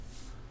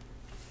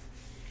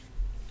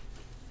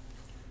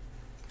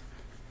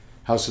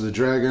House of the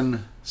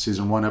Dragon,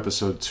 Season 1,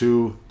 Episode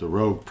 2, The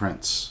Rogue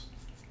Prince.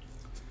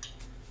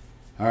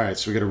 Alright,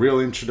 so we get a real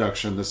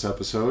introduction this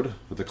episode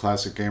with the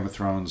classic Game of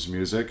Thrones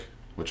music,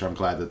 which I'm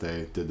glad that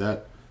they did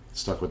that.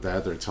 Stuck with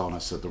that. They're telling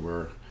us that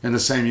we're in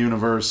the same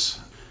universe,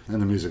 and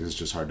the music is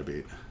just hard to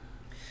beat.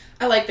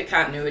 I like the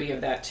continuity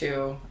of that,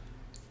 too.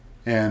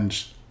 And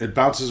it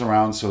bounces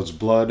around, so it's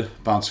blood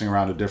bouncing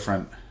around to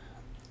different,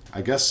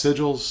 I guess,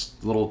 sigils,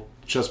 little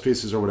chess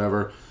pieces or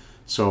whatever.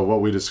 So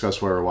what we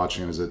discussed while we were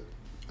watching is that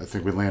I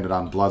think we landed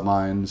on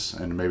bloodlines,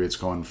 and maybe it's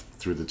going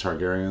through the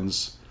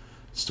Targaryens,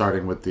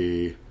 starting with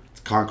the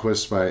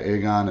conquest by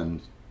Aegon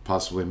and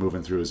possibly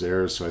moving through his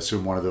heirs. So I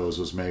assume one of those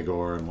was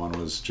Maegor and one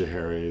was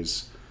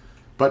Jaehaerys.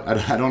 But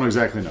I don't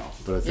exactly know.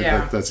 But I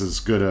think that's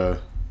as good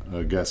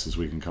a guess as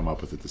we can come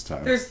up with at this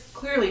time. There's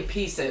clearly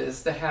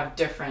pieces that have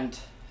different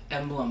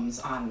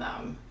emblems on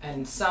them,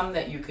 and some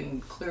that you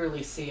can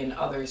clearly see and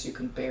others you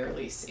can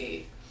barely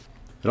see.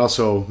 It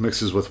also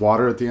mixes with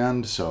water at the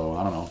end, so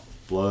I don't know.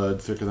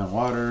 Blood thicker than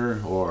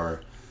water,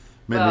 or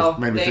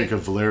made me think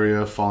of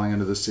Valyria falling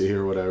into the sea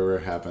or whatever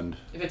happened.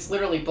 If it's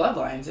literally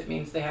bloodlines, it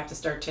means they have to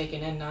start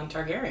taking in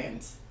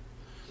non-Targaryens.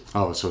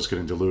 Oh, so it's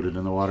getting diluted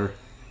in the water?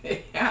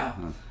 Yeah.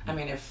 I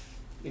mean, if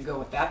you go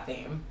with that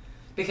theme.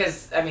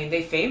 Because, I mean,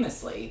 they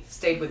famously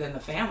stayed within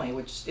the family,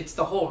 which it's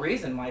the whole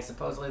reason why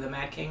supposedly the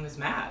Mad King was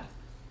mad.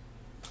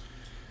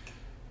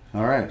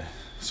 All right.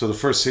 So the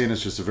first scene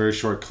is just a very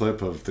short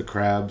clip of the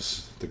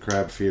crabs, the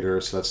crab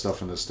feeder, so that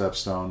stuff in the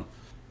stepstone.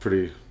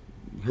 Pretty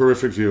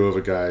horrific view of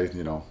a guy,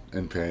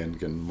 in pain,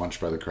 getting munched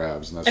by the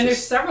crabs. And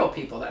there's several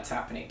people that's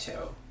happening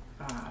to.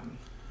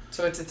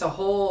 So it's a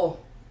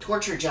whole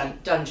torture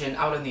dungeon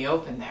out in the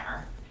open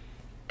there.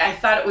 I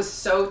thought it was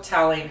so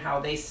telling how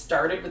they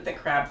started with the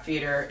crab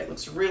feeder. It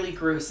looks really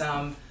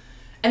gruesome.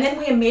 And then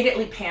we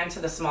immediately pan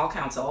to the small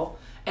council,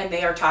 and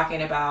they are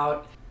talking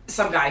about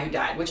some guy who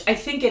died, which I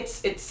think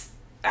it's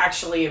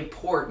actually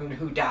important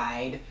who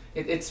died.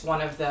 It's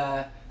one of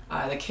the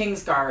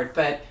Kingsguard,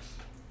 but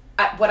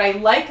what I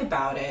like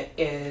about it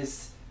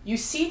is you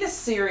see the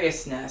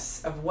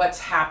seriousness of what's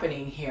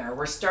happening here.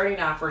 We're starting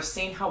off, we're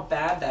seeing how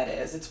bad that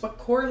is. It's what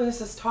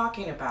Corlys is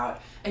talking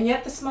about. And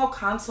yet the small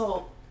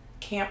council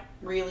can't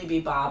really be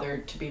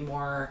bothered to be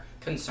more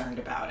concerned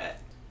about it.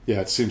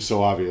 Yeah, it seems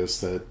so obvious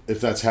that if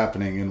that's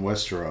happening in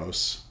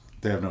Westeros,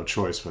 they have no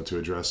choice but to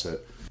address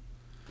it.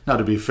 Now,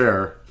 to be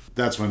fair,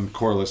 that's when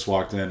Corlys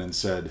walked in and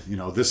said,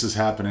 this is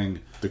happening.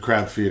 The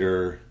crab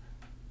feeder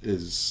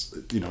is,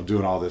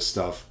 doing all this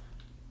stuff.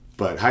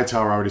 But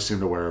Hightower already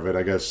seemed aware of it.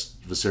 I guess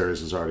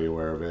Viserys is already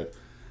aware of it.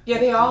 Yeah,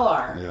 they all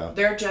are. Yeah.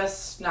 They're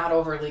just not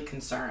overly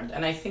concerned.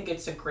 And I think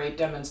it's a great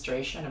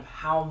demonstration of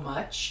how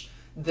much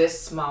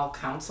this small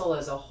council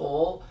as a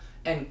whole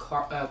and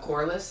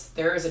Corlys,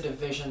 there is a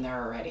division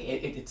there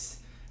already.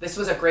 This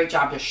was a great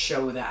job to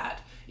show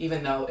that,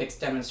 even though it's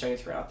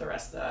demonstrated throughout the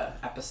rest of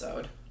the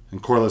episode.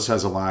 And Corlys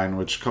has a line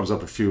which comes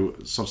up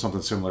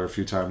something similar a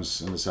few times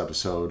in this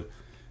episode.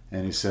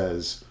 And he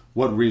says,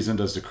 "What reason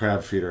does the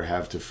crab feeder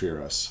have to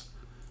fear us?"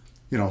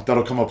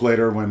 That'll come up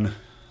later when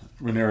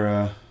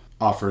Rhaenyra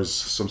offers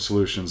some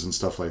solutions and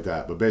stuff like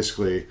that. But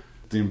basically,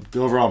 the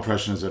overall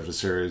impression is that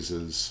Viserys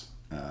is...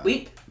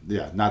 weak.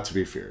 Yeah, not to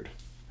be feared.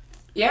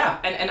 Yeah,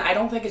 and I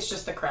don't think it's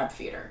just the crab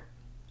feeder.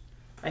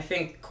 I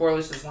think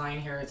Corlys' line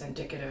here is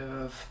indicative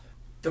of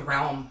the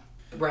realm.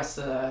 The rest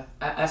of the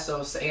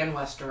Essos and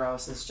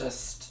Westeros is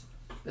just...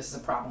 This is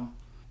a problem.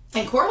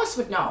 And Corlys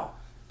would know,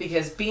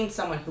 because being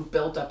someone who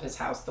built up his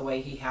house the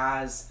way he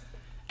has,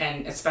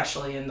 and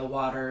especially in the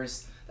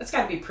waters... That's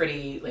got to be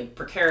pretty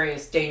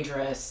precarious,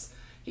 dangerous.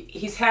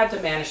 He's had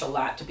to manage a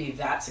lot to be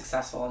that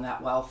successful and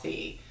that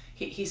wealthy.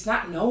 He's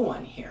not no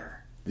one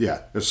here.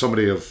 Yeah, if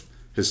somebody of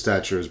his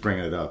stature is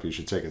bringing it up, you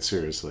should take it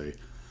seriously.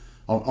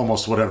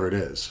 Almost whatever it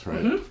is,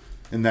 right? Mm-hmm.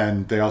 And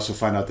then they also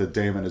find out that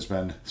Daemon has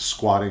been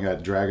squatting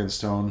at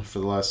Dragonstone for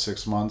the last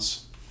 6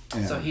 months.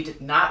 So he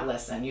did not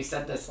listen. You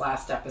said this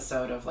last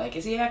episode of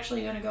is he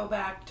actually going to go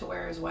back to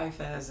where his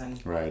wife is? And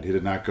right, he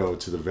did not go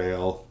to the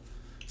Vale.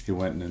 He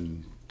went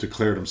and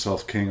declared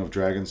himself king of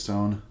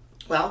Dragonstone.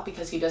 Well,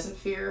 because he doesn't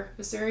fear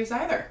Viserys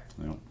either.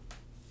 Yeah.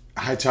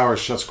 Hightower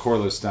shuts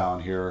Corlys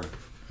down here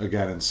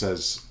again and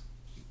says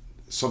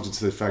something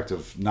to the effect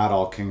of, not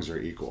all kings are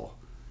equal.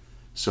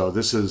 So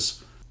this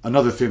is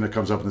another theme that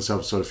comes up in this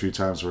episode a few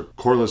times, where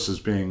Corlys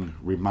is being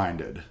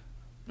reminded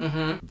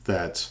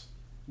that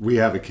we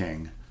have a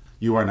king,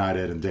 you are not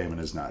it, and Daemon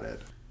is not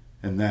it.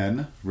 And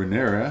then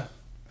Rhaenyra,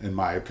 in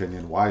my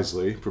opinion,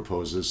 wisely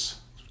proposes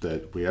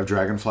that we have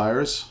dragon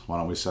flyers. Why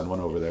don't we send one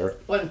over there?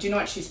 Well, do you know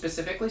what she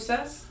specifically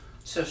says?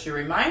 So she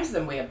reminds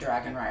them we have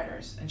dragon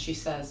riders, and she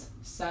says,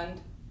 send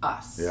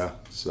us. Yeah,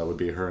 so that would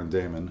be her and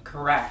Daemon.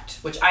 Correct,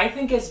 which I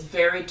think is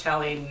very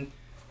telling,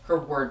 her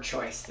word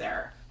choice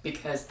there,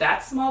 because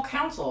that small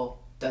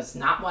council does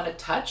not want to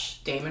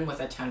touch Daemon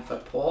with a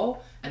 10-foot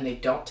pole, and they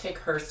don't take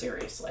her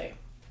seriously.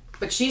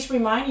 But she's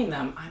reminding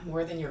them, I'm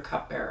more than your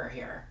cupbearer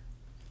here.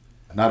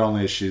 Not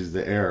only is she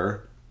the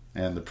heir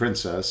and the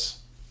princess,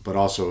 but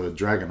also a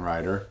dragon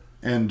rider.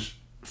 And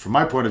from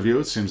my point of view,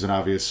 it seems an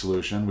obvious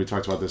solution. We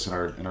talked about this in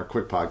our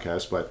quick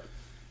podcast, but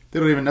they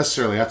don't even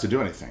necessarily have to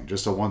do anything.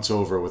 Just a once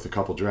over with a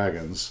couple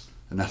dragons,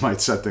 and that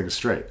might set things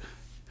straight.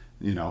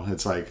 You know,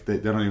 it's like they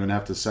don't even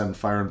have to send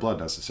fire and blood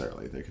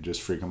necessarily. They could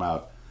just freak them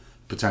out,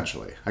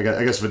 potentially. I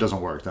guess if it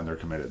doesn't work, then they're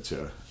committed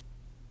to it.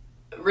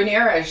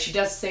 Rhaenyra, she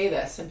does say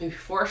this, and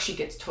before she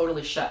gets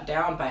totally shut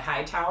down by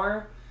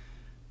Hightower,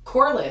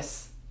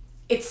 Corlys,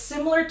 it's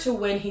similar to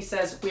when he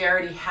says, we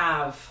already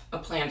have a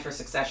plan for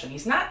succession.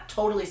 He's not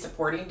totally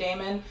supporting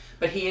Daemon,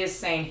 but he is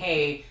saying,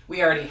 hey,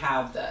 we already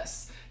have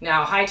this.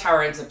 Now,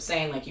 Hightower ends up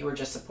saying, like, you were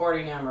just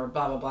supporting him or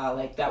blah, blah, blah,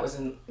 like that was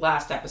in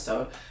last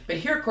episode. But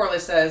here Corlys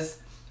says,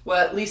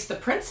 well, at least the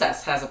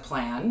princess has a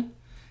plan.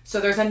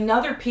 So there's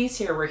another piece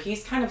here where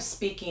he's kind of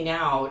speaking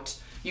out.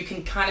 You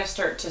can kind of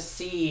start to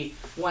see,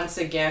 once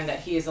again,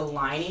 that he is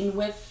aligning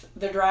with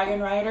the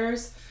Dragon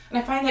Riders. And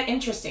I find that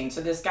interesting.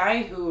 So this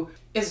guy who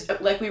is,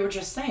 like we were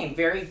just saying,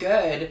 very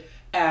good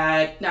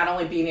at not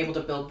only being able to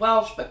build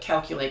wealth, but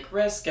calculate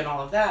risk and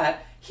all of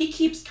that, he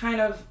keeps kind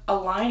of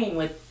aligning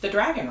with the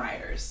Dragon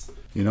Riders.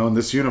 You know, in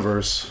this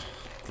universe,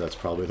 that's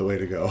probably the way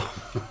to go.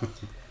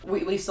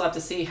 We still have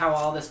to see how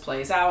all this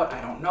plays out.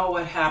 I don't know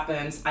what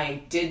happens.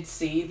 I did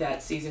see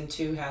that season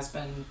 2 has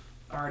been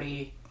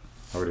already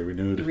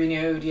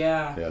renewed,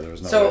 yeah. Yeah, there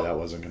was no way that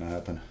wasn't going to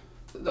happen.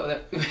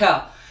 Well,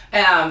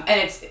 and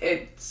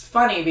it's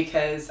funny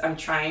because I'm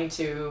trying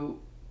to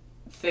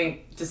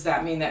think, does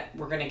that mean that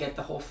we're going to get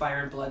the whole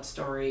Fire and Blood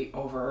story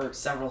over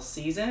several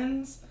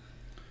seasons?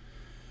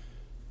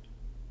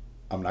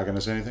 I'm not going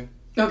to say anything.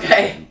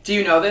 Okay. Do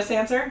you know this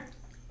answer?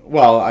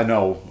 Well, I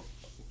know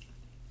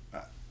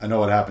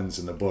what happens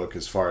in the book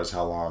as far as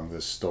how long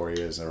this story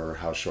is or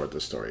how short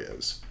this story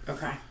is.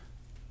 Okay.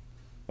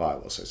 Well, I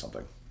will say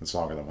something. It's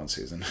longer than one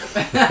season. Because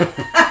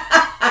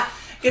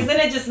then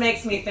it just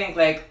makes me think,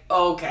 like,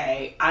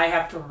 okay, I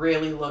have to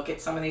really look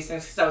at some of these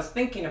things. Because I was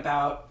thinking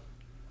about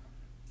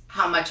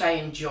how much I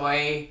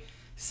enjoy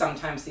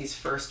sometimes these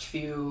first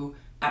few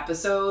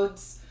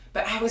episodes.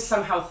 But I was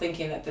somehow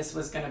thinking that this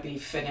was going to be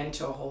fit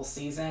into a whole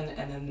season.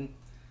 And then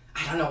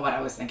I don't know what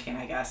I was thinking,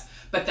 I guess.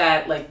 But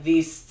that, like,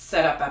 these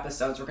setup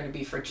episodes were going to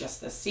be for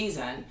just this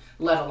season,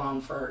 let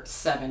alone for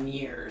 7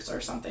 years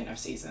or something of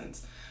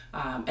seasons.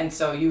 And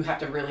so you have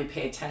to really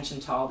pay attention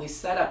to all these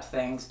setup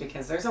things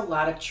because there's a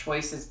lot of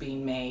choices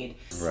being made.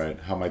 Right.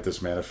 How might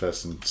this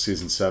manifest in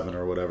season 7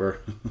 or whatever?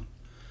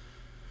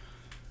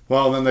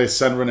 Well, then they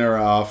send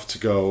Rhaenyra off to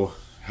go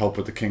help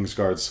with the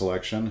Kingsguard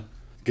selection.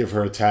 Give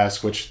her a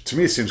task, which to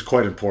me seems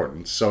quite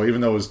important. So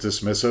even though it was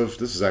dismissive,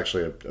 this is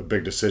actually a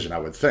big decision, I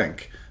would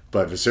think.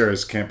 But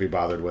Viserys can't be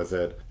bothered with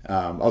it.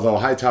 Although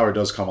Hightower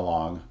does come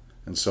along,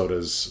 and so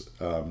does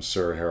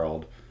Sir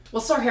Harold.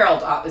 Well, Sir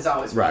Harold is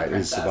always right.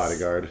 Princess. He's the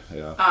bodyguard.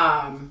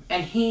 Yeah.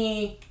 And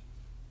he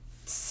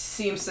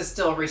seems to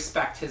still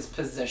respect his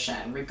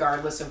position,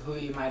 regardless of who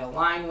you might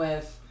align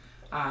with.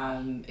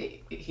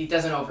 He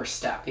doesn't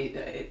overstep.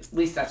 At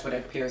least that's what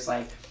it appears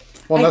like.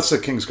 Well, that's the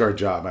Kingsguard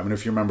job. I mean,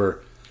 if you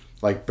remember,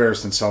 like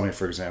Barristan Selmy,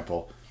 for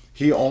example,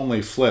 he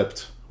only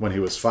flipped when he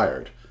was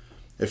fired.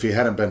 If he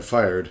hadn't been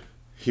fired,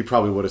 he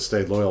probably would have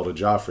stayed loyal to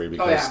Joffrey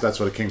because that's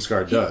what a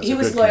Kingsguard does. He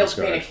was loyal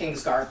to being a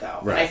Kingsguard, though.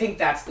 Right. And I think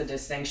that's the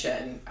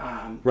distinction.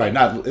 Right,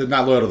 not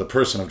loyal to the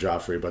person of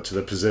Joffrey, but to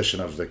the position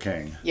of the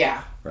king.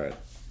 Yeah. Right.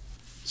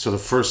 So the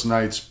first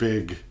night's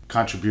big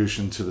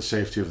contribution to the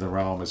safety of the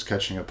realm is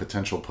catching a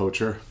potential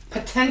poacher.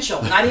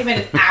 Potential, not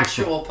even an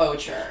actual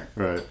poacher.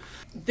 Right.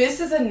 This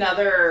is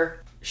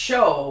another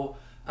show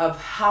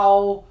of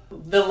how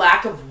the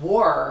lack of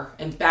war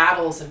and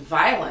battles and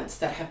violence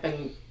that have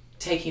been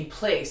taking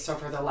place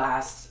over the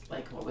last,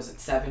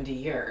 70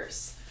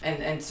 years.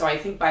 And so I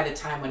think by the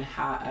time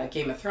when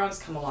Game of Thrones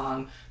come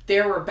along,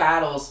 there were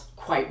battles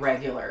quite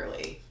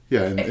regularly.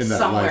 Yeah, in that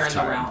somewhere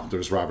lifetime, in the realm. There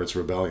was Robert's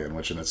Rebellion,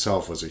 which in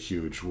itself was a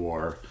huge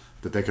war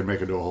that they could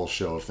make into a whole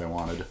show if they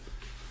wanted.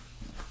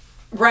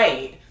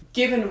 Right.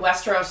 Given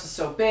Westeros is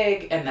so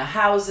big and the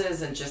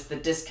houses and just the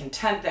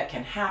discontent that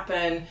can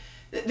happen,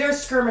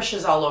 there's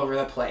skirmishes all over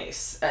the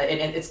place, and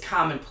it's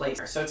commonplace.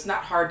 So it's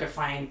not hard to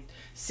find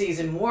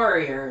seasoned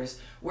warriors,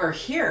 where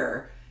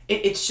here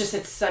it's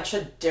such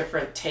a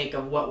different take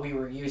of what we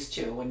were used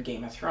to when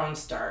Game of Thrones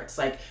starts.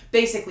 Like,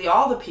 basically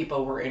all the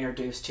people we're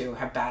introduced to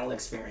have battle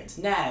experience.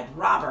 Ned,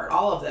 Robert,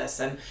 all of this,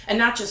 and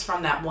not just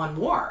from that one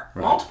war,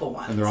 right. Multiple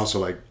ones. And they're also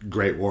like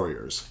great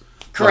warriors.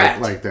 Correct.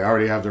 Like they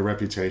already have their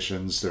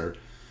reputations.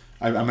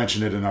 I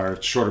mentioned it in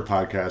our shorter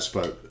podcast,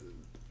 but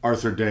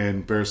Arthur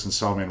Dayne, Barristan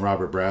Selmy, and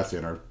Robert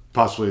Baratheon are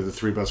possibly the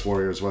 3 best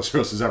warriors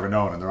Westeros has ever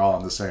known, and they're all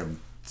on the same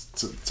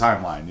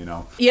timeline, you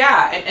know?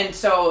 Yeah, and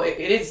so it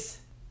is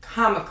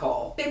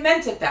comical. They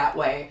meant it that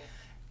way.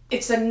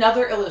 It's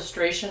another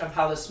illustration of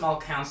how the small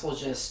council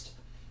just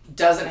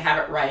doesn't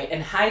have it right.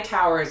 And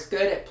Hightower is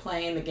good at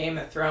playing the Game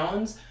of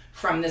Thrones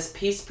from this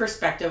peace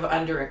perspective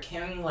under a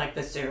king like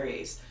the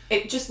series.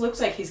 It just looks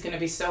like he's going to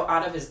be so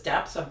out of his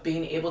depth of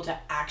being able to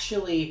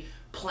actually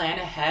plan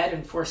ahead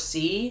and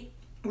foresee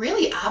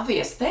really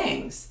obvious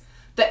things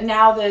that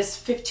now this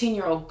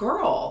 15-year-old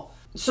girl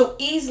so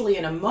easily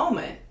in a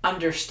moment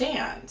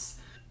understands.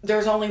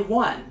 there's only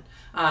one,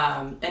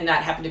 and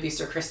that happened to be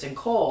Sir Criston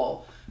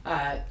Cole.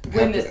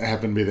 Happened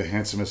to be the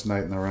handsomest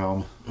knight in the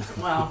realm.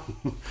 Well,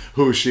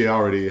 who she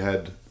already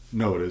had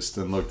noticed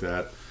and looked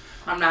at.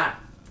 I'm not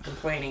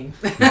complaining.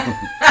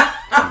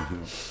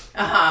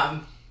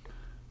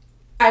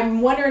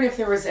 I'm wondering if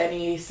there was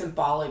any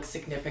symbolic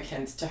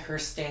significance to her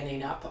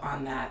standing up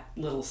on that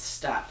little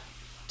step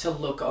to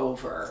look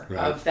over. Right.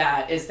 Of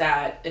that, is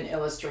that an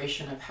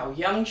illustration of how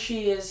young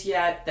she is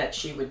yet, that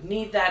she would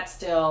need that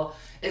still?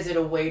 Is it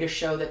a way to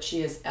show that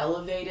she is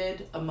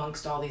elevated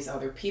amongst all these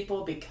other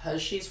people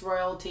because she's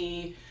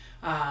royalty?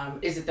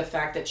 Is it the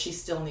fact that she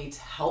still needs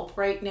help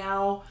right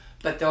now,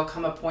 but there'll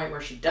come a point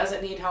where she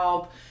doesn't need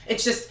help?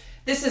 It's just,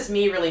 this is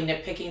me really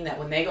nitpicking that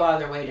when they go out of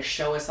their way to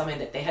show us something,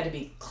 that they had to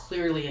be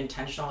clearly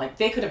intentional. Like,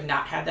 they could have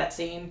not had that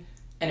scene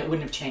and it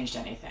wouldn't have changed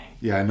anything.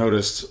 Yeah, I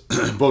noticed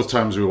both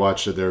times we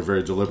watched it, they were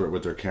very deliberate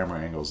with their camera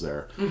angles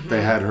there. Mm-hmm.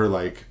 They had her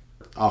like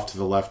off to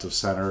the left of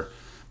center.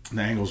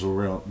 The angles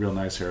were real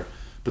nice here.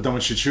 But then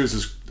when she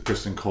chooses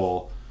Criston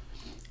Cole,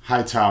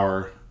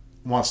 Hightower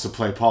wants to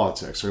play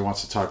politics, or he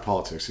wants to talk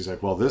politics. He's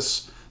like, well,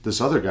 this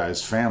other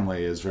guy's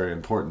family is very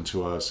important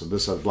to us, and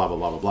this blah, blah,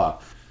 blah, blah,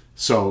 blah.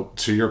 So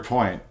to your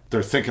point,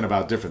 they're thinking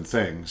about different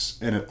things,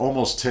 and it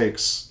almost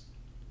takes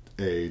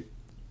a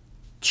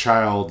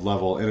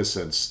child-level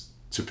innocence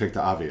to pick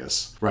the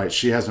obvious, right?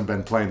 She hasn't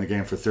been playing the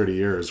game for 30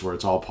 years where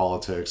it's all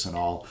politics and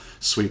all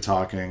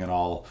sweet-talking and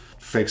all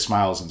fake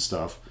smiles and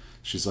stuff.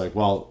 She's like,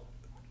 well,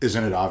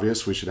 isn't it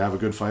obvious we should have a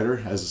good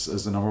fighter as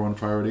the number one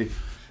priority?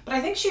 But I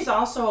think she's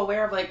also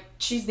aware of, like,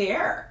 she's the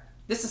heir.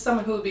 This is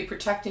someone who would be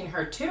protecting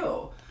her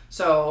too.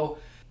 So...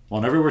 Well,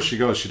 and everywhere she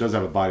goes, she does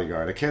have a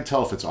bodyguard. I can't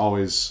tell if it's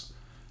always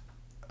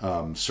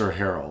Sir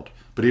Harold,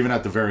 but even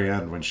at the very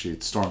end when she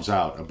storms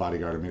out, a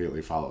bodyguard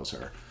immediately follows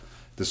her.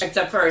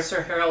 Except for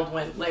Sir Harold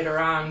went later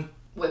on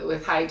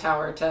with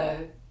Hightower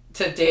to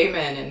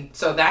Daemon, and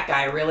so that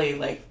guy really,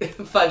 like,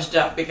 fudged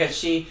up because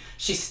she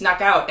snuck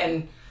out,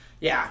 and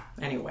yeah,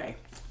 anyway.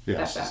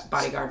 Yes. That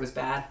bodyguard was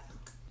bad.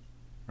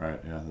 Right,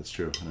 yeah, that's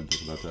true. I didn't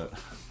think about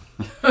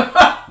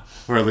that.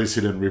 Or at least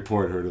he didn't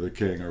report her to the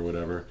king or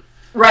whatever.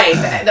 Right,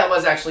 that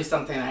was actually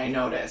something I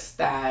noticed,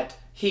 that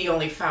he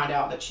only found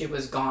out that she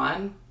was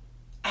gone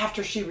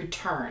after she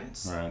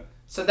returns. Right.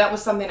 So that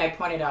was something I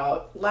pointed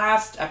out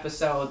last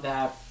episode,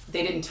 that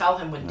they didn't tell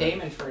him when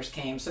Daemon first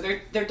came. So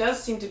there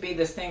does seem to be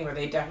this thing where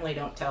they definitely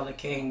don't tell the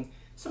king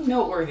some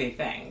noteworthy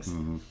things.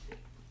 Mm-hmm.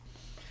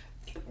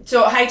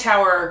 So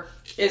Hightower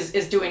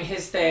is doing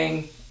his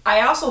thing.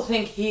 I also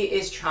think he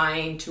is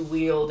trying to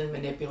wield and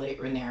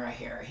manipulate Rhaenyra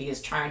here. He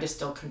is trying to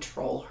still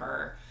control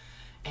her,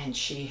 and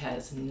she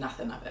has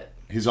nothing of it.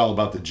 He's all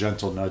about the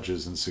gentle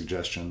nudges and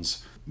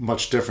suggestions.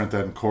 Much different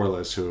than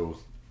Corlys, who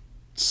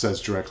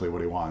says directly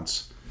what he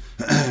wants.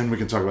 And we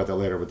can talk about that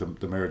later with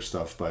the marriage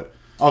stuff. But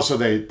also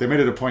they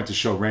made it a point to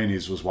show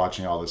Rhaenys was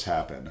watching all this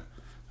happen.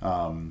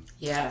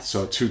 Yes.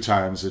 So 2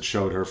 times it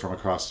showed her from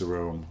across the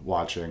room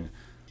watching.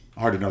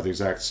 Hard to know the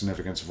exact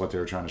significance of what they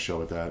were trying to show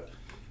with that.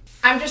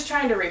 I'm just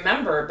trying to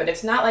remember, but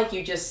it's not like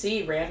you just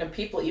see random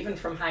people, even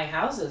from high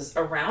houses,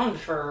 around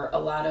for a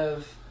lot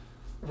of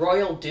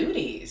royal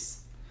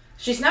duties.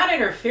 She's not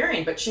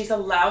interfering, but she's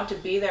allowed to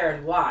be there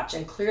and watch,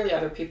 and clearly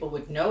other people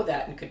would know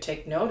that and could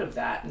take note of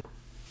that.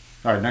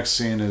 All right, next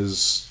scene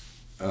is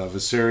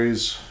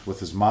Viserys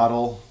with his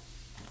model,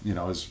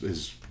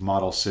 his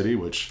model city,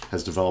 which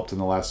has developed in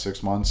the last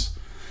 6 months.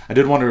 I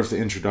did wonder if the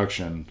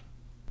introduction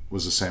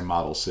was the same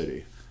model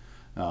city,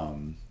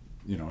 shown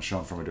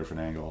from a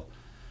different angle.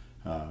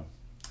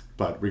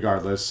 But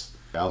regardless,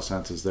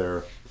 Alicent is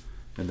there,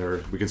 and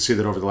we can see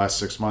that over the last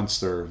 6 months,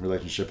 their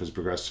relationship has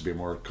progressed to be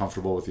more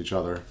comfortable with each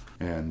other.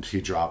 And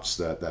he drops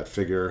that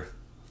figure,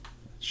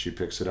 she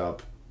picks it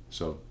up.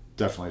 So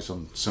definitely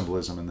some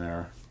symbolism in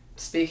there.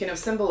 Speaking of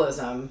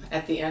symbolism,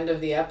 at the end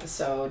of the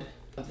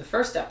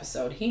first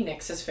episode, he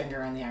nicks his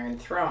finger on the Iron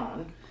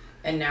Throne,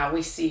 and now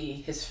we see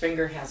his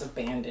finger has a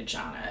bandage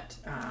on it,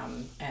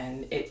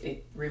 and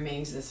it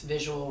remains this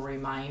visual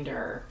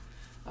reminder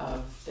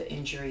of the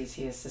injuries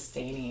he is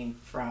sustaining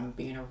from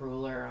being a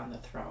ruler on the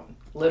throne,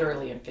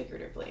 literally and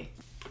figuratively.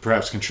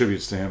 Perhaps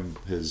contributes to him,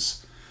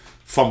 his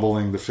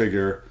fumbling the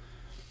figure,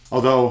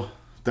 although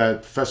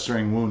that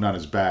festering wound on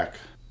his back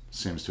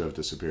seems to have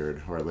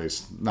disappeared, or at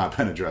least not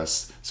been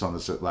addressed in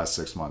the last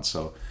 6 months.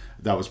 So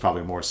that was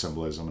probably more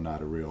symbolism and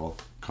not a real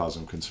cause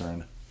of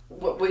concern.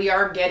 What we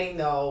are getting,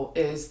 though,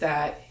 is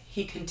that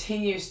he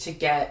continues to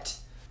get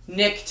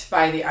nicked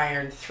by the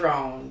Iron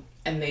Throne,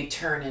 and they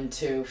turn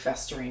into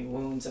festering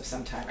wounds of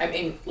some time. I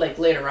mean, like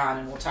later on,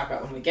 and we'll talk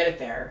about when we get it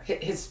there,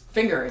 his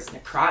finger is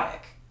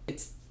necrotic.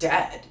 It's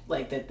dead,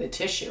 like the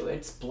tissue,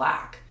 it's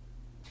black.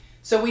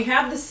 So we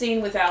have the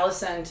scene with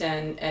Alicent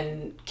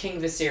and King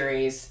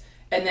Viserys,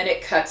 and then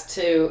it cuts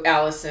to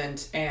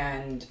Alicent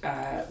and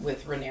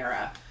with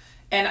Rhaenyra.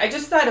 And I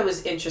just thought it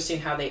was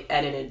interesting how they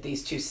edited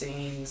these 2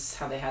 scenes,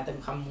 how they had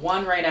them come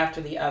one right after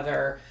the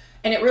other.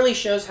 And it really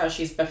shows how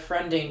she's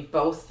befriending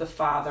both the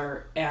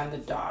father and the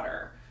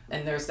daughter.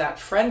 And there's that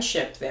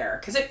friendship there,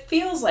 because it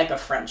feels like a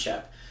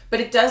friendship. But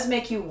it does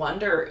make you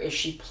wonder, is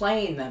she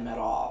playing them at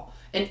all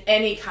in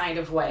any kind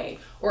of way?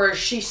 Or is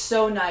she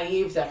so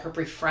naive that her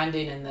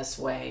befriending in this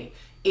way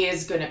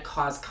is going to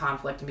cause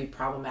conflict and be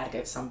problematic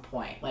at some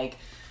point? Like,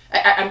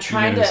 I'm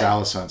trying to... Is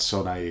Alicent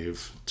so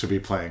naive to be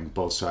playing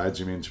both sides?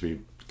 You mean to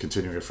be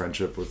continuing a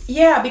friendship with...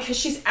 Yeah, because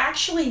she's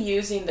actually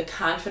using the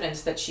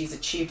confidence that she's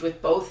achieved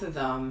with both of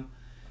them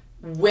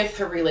with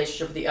her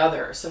relationship with the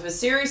other. So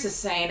Viserys is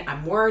saying,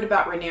 I'm worried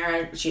about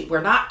Rhaenyra.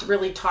 We're not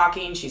really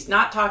talking. She's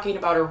not talking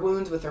about her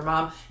wounds with her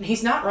mom. And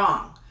he's not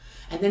wrong.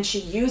 And then she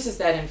uses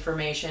that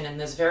information in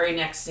this very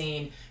next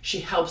scene. She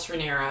helps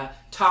Rhaenyra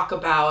talk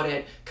about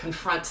it,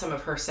 confront some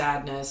of her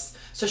sadness.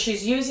 So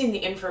she's using the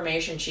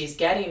information she's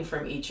getting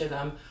from each of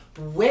them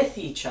with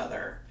each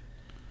other.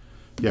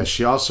 Yeah,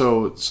 she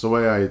also, it's the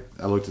way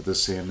I looked at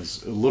this scene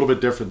is a little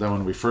bit different than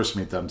when we first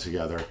meet them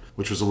together,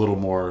 which was a little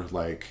more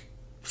like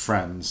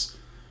friends.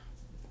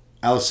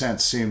 Alicent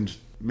seemed,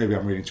 maybe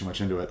I'm reading too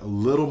much into it, a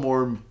little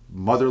more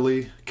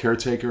motherly,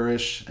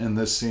 caretaker-ish in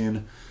this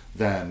scene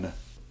than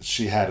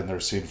she had in their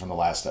scene from the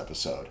last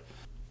episode.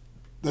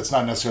 That's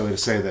not necessarily to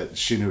say that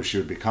she knew she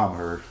would become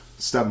her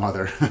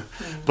stepmother,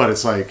 but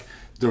it's like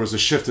there was a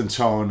shift in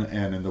tone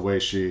and in the way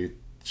she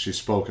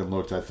spoke and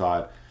looked, I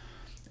thought.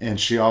 And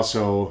she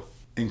also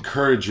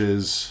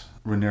encourages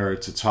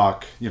Rhaenyra to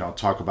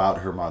talk about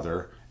her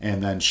mother,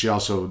 and then she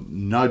also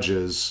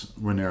nudges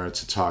Rhaenyra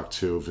to talk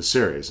to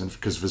Viserys, and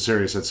because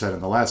Viserys had said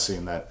in the last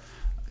scene that,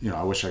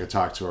 I wish I could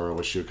talk to her, or I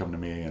wish she would come to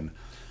me.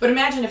 But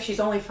imagine if she's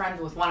only friends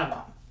with one of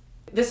them.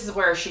 This is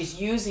where she's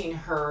using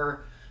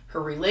her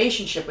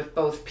relationship with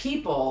both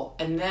people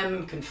and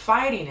them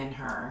confiding in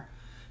her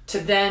to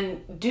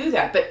then do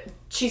that. But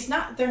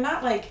they're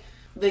not like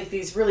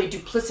these really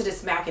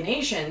duplicitous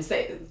machinations.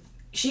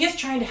 She is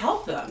trying to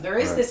help them. There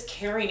is right. This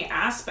caring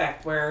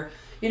aspect where,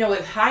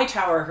 with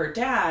Hightower, her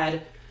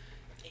dad,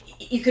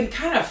 you can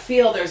kind of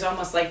feel there's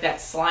almost like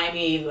that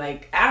slimy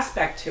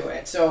aspect to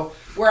it. So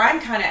where I'm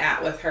kind of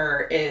at with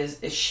her is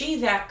she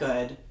that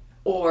good,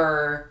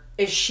 or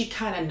is she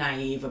kind of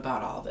naive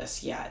about all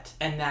this yet?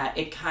 And that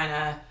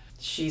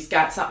she's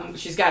got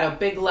a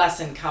big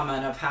lesson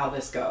coming of how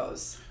this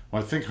goes.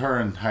 Well, I think her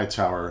and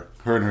Hightower,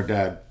 her and her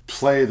dad,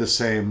 play the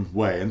same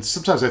way. And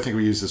sometimes I think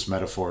we use this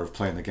metaphor of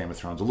playing the Game of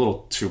Thrones a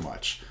little too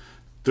much.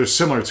 They're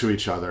similar to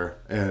each other,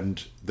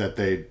 and that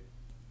they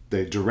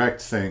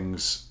direct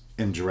things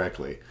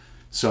indirectly.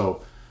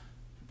 So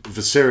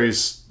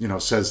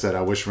Viserys, says that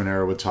I wish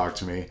Rhaenyra would talk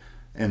to me,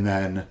 and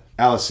then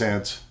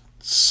Alicent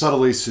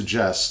subtly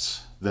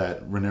suggests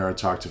that Rhaenyra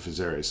talk to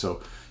Viserys.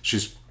 So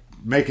she's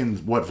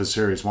making what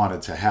Viserys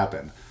wanted to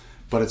happen,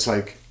 but it's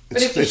like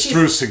it's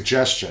through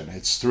suggestion.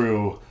 It's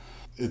subtle.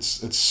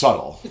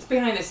 It's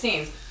behind the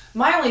scenes.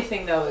 My only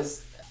thing though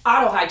is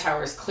Otto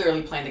Hightower is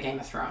clearly playing the Game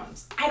of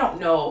Thrones. I don't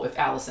know if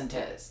Alicent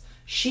is.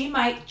 She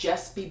might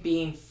just be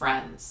being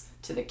friends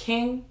to the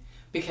king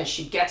because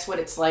she gets what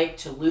it's like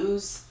to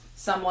lose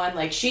someone.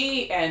 Like,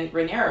 she and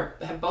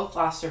Rhaenyra have both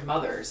lost their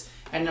mothers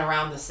and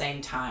around the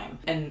same time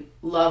and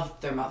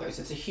loved their mothers.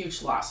 It's a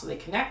huge loss, so they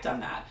connect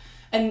on that.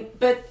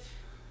 But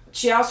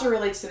she also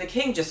relates to the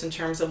king just in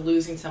terms of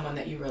losing someone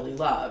that you really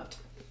loved.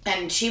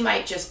 And she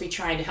might just be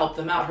trying to help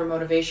them out. Her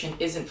motivation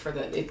isn't for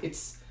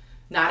it's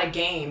not a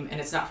game, and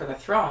it's not for the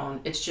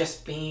throne. It's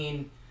just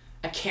being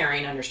a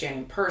caring,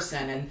 understanding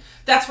person. And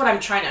that's what I'm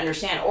trying to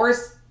understand. Or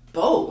is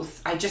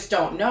both? I just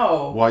don't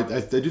know. Well,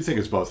 I do think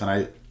it's both. And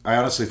I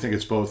honestly think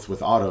it's both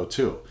with Otto,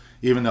 too.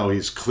 Even though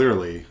he's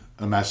clearly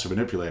a master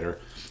manipulator.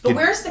 But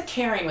where's the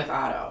caring with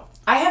Otto?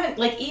 I haven't,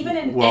 even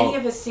in any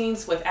of his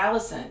scenes with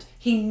Alicent,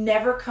 he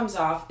never comes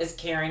off as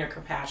caring or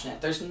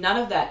compassionate. There's none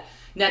of that.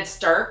 Ned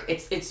Stark,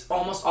 it's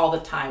almost all the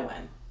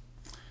Tywin.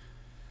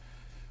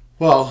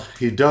 Well,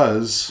 he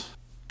does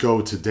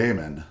go to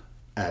Daemon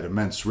at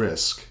immense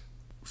risk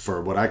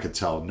for what I could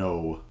tell,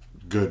 no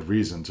good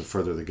reason to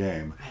further the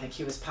game. I think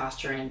he was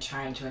posturing and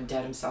trying to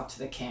indebт himself to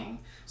the king.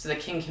 So the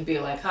king can be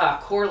like,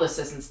 Corlys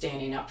isn't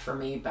standing up for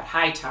me, but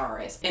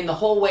Hightower is. In the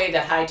whole way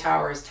that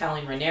Hightower is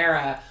telling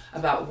Rhaenyra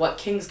about what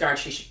Kingsguard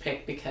she should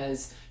pick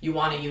because you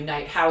want to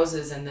unite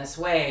houses in this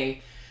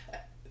way,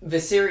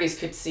 Viserys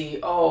could see,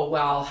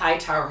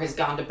 Hightower has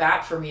gone to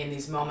bat for me in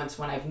these moments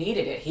when I've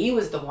needed it. He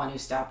was the one who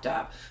stepped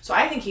up. So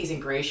I think he's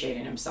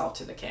ingratiating himself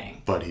to the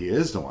king. But he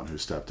is the one who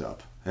stepped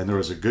up. And there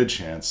was a good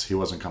chance he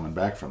wasn't coming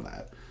back from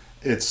that.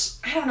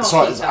 I don't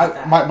know if he's about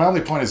that. My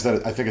only point is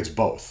that I think it's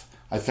both.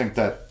 I think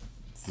that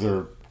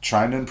they're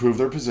trying to improve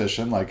their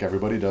position like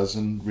everybody does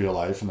in real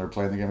life, and they're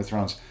playing the Game of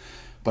Thrones.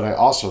 But I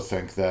also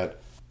think that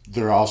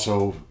they're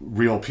also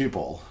real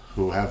people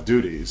who have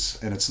duties,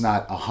 and it's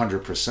not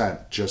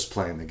 100% just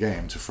playing the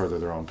game to further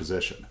their own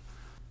position.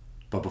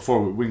 But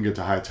before we can get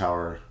to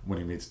Hightower when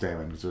he meets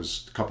Daemon, because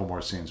there's a couple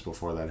more scenes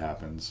before that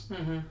happens.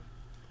 Mm-hmm.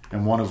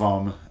 And one of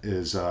them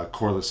is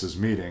Corlys's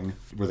meeting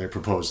where they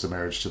propose the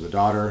marriage to the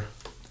daughter,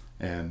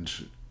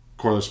 and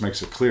Corlys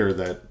makes it clear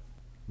that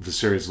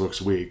Viserys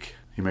looks weak.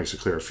 He makes it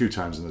clear a few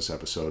times in this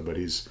episode, but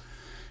he's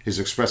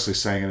expressly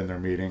saying it in their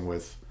meeting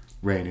with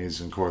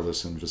Rhaenys and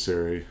Corlys and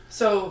Viserys.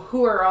 So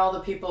who are all the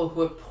people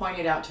who have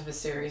pointed out to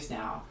Viserys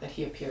now that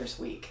he appears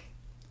weak?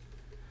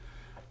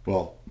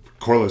 Well,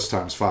 Corlys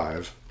times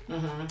 5.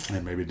 Mm-hmm.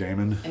 And maybe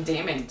Daemon. And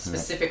Daemon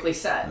specifically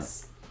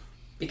says,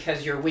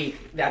 because you're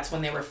weak. That's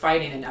when they were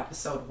fighting in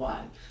episode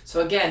 1.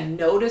 So again,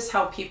 notice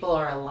how people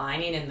are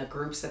aligning in the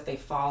groups that they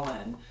fall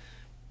in.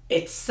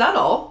 It's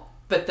subtle,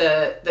 but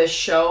the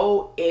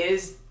show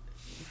is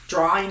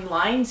drawing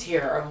lines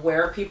here of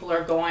where people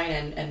are going,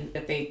 and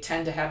that they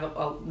tend to have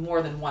a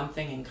more than one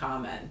thing in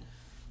common.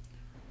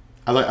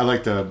 I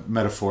like the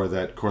metaphor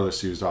that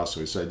Corlys used also.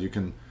 He said you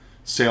can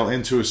sail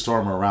into a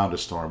storm or around a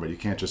storm, but you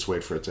can't just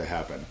wait for it to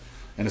happen.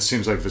 And it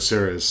seems like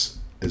Viserys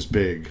is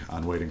big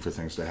on waiting for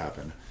things to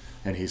happen.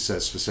 And he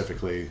says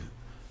specifically,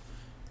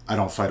 I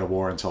don't fight a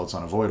war until it's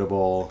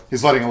unavoidable.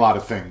 He's letting a lot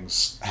of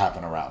things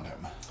happen around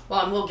him.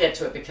 Well, and we'll get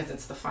to it because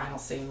it's the final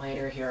scene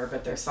later here,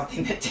 but there's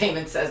something that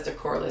Daemon says to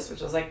Corlys,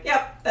 which was like,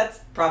 yep, that's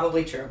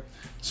probably true.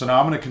 So now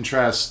I'm going to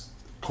contrast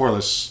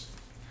Corlys,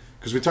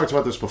 because we talked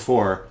about this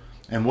before,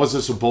 and was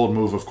this a bold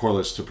move of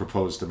Corlys to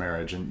propose the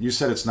marriage? And you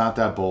said it's not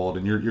that bold,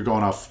 and you're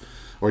going off,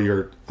 or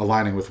you're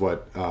aligning with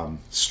what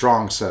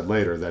Strong said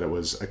later, that it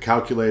was a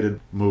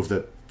calculated move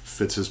that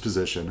fits his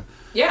position.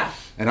 Yeah.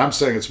 And I'm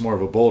saying it's more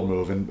of a bold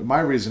move, and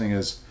my reasoning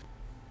is,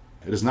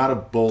 it is not a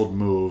bold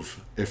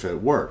move if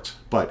it worked,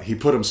 but he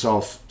put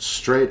himself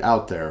straight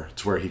out there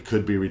to where he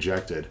could be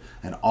rejected,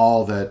 and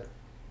all that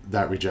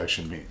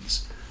rejection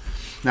means.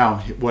 Now,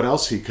 what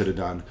else he could have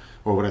done,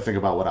 or what I think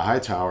about what a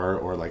Hightower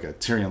or like a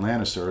Tyrion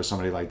Lannister or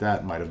somebody like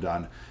that might have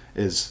done,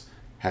 is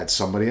had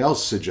somebody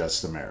else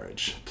suggest the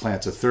marriage,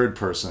 plant a third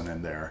person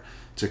in there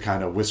to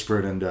kind of whisper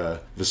it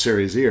into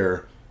Viserys'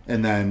 ear,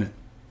 and then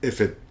if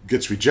it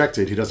gets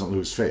rejected, he doesn't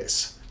lose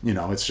face. You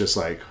know, it's just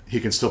like, he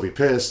can still be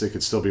pissed, it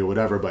could still be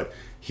whatever, but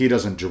he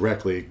doesn't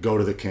directly go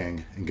to the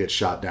king and get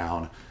shot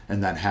down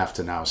and then have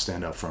to now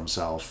stand up for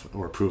himself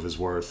or prove his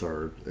worth,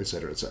 or et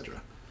cetera, et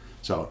cetera.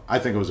 So I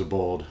think it was a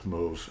bold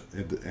move.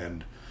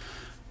 And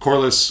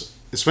Corlys,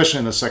 especially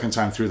in the second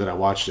time through that I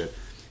watched it,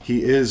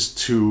 he is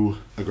too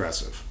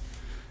aggressive.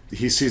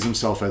 He sees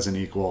himself as an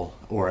equal,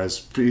 or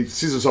he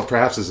sees himself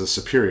perhaps as a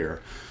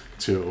superior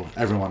to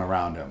everyone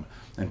around him.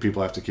 And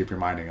people have to keep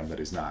reminding him that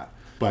he's not.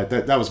 But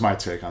that was my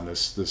take on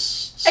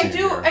this scene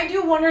here. I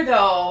do wonder,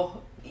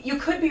 though, you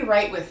could be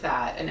right with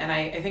that, and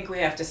I think we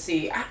have to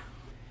see. I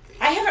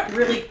haven't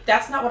really,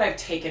 that's not what I've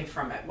taken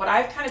from it. What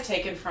I've kind of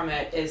taken from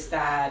it is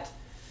that,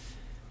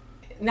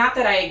 not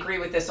that I agree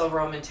with this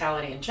overall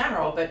mentality in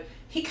general, but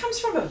he comes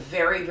from a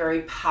very,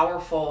 very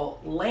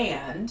powerful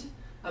land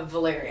of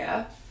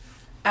Valyria,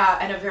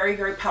 and a very,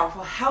 very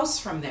powerful house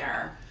from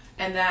there.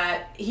 And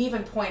that he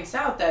even points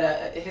out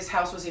that his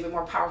house was even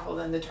more powerful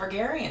than the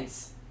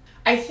Targaryens.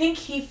 I think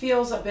he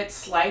feels a bit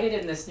slighted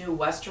in this new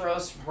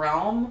Westeros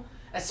realm,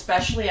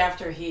 especially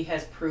after he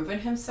has proven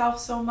himself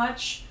so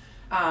much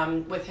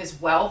with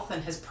his wealth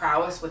and his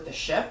prowess with the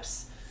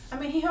ships. I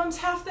mean, he owns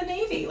half the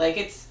Navy. Like,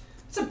 it's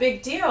a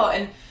big deal.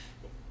 And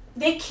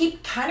they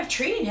keep kind of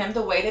treating him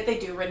the way that they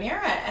do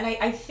Rhaenyra. And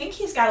I think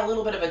he's got a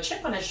little bit of a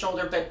chip on his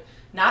shoulder, but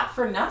not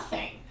for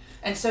nothing.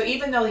 And so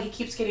even though he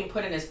keeps getting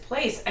put in his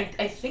place,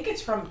 I think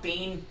it's from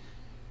being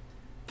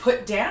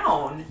put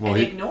down and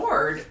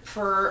ignored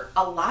for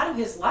a lot of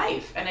his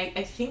life. And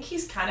I think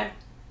he's kind of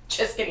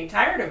just getting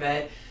tired of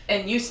it.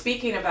 And you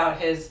speaking about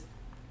his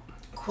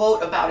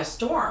quote about a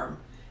storm,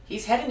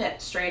 he's heading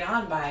it straight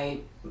on by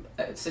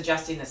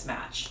suggesting this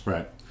match.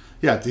 Right.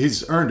 Yeah,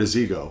 he's earned his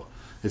ego.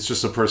 It's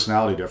just a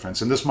personality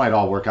difference. And this might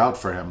all work out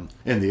for him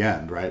in the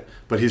end, right?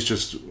 But he's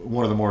just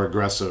one of the more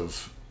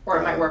aggressive... Or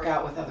it might work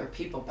out with other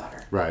people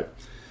better. Right.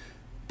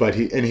 But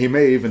he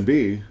may even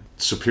be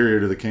superior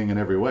to the king in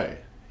every way.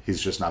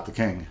 He's just not the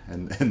king.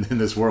 And in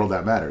this world,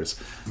 that matters.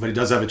 But he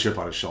does have a chip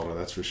on his shoulder,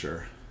 that's for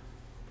sure.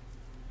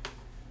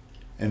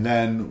 And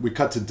then we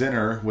cut to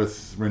dinner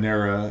with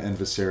Rhaenyra and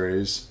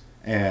Viserys.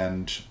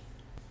 And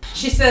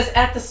she says,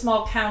 at the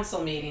small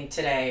council meeting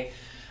today.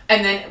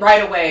 And then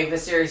right away,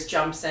 Viserys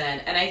jumps in.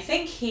 And I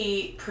think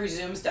he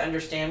presumes to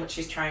understand what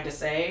she's trying to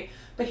say.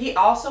 But he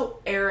also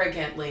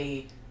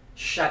arrogantly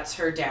shuts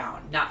her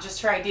down. Not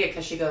just her idea,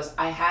 because she goes,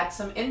 I had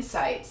some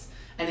insights.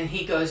 And then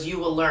he goes, you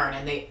will learn.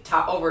 And they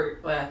talk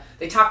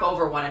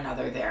over one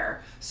another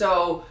there.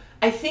 So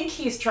I think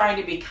he's trying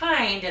to be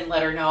kind and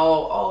let her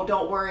know, oh,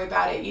 don't worry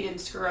about it. You didn't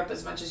screw up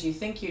as much as you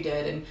think you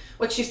did. And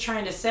what she's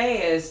trying to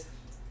say is,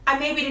 I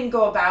maybe didn't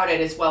go about it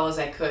as well as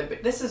I could,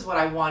 but this is what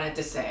I wanted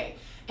to say.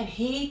 And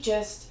he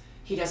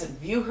doesn't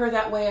view her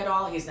that way at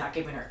all. He's not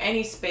giving her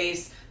any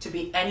space to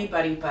be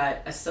anybody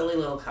but a silly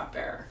little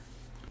cupbearer.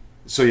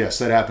 So yes,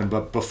 that happened.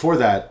 But before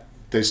that,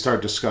 they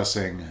start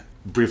discussing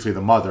briefly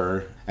the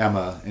mother,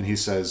 Emma, and he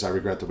says, I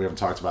regret that we haven't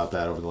talked about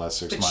that over the last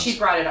 6 months. But she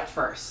brought it up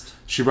first.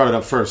 She brought it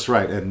up first,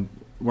 right. And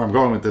where I'm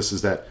going with this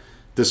is that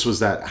this was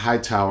that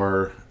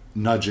Hightower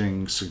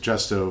nudging,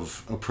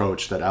 suggestive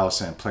approach that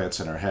Alicent plants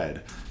in her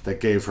head that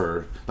gave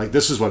her, like,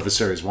 this is what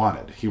Viserys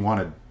wanted. He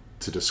wanted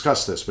to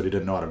discuss this, but he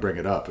didn't know how to bring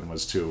it up and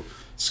was too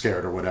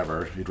scared or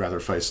whatever. He'd rather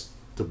face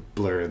the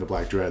Balerion and the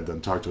Black Dread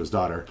than talk to his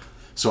daughter.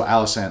 So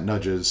Alicent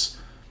nudges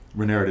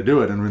Rhaenyra to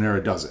do it, and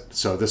Rhaenyra does it.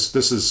 So this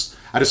is,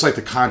 I just like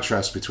the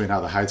contrast between how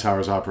the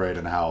Hightowers operate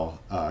and how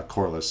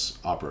Corlys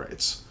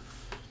operates.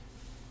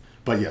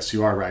 But yes,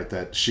 you are right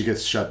that she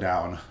gets shut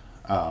down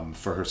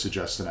for her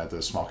suggestion at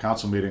the small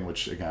council meeting,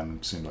 which again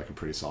seemed like a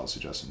pretty solid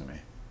suggestion to me.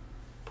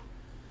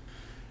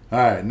 All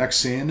right, next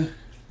scene.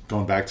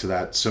 Going back to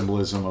that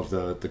symbolism of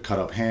the cut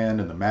up hand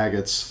and the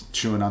maggots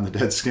chewing on the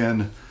dead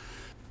skin.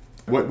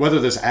 Whether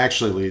this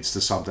actually leads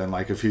to something,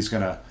 like if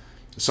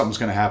something's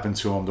gonna happen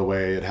to him the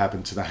way it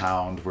happened to the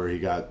Hound, where he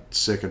got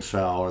sick and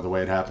fell, or the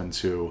way it happened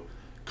to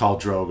Khal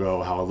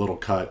Drogo, how a little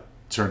cut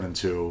turned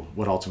into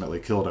what ultimately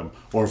killed him,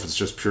 or if it's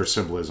just pure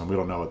symbolism, we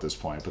don't know at this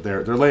point. But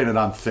they're laying it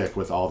on thick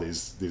with all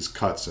these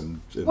cuts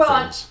and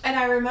things. And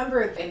I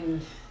remember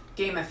in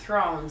Game of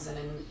Thrones and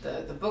in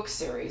the book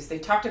series, they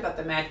talked about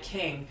the Mad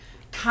King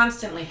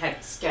constantly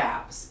had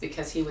scabs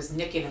because he was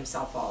nicking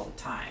himself all the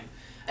time.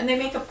 And they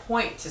make a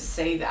point to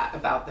say that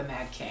about the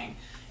Mad King.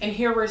 And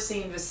here we're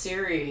seeing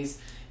Viserys.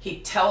 He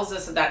tells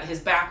us that his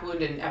back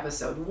wound in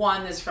episode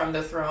 1 is from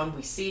the throne.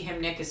 We see him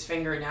nick his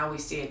finger. Now we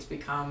see it's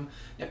become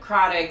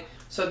necrotic.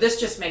 So this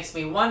just makes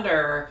me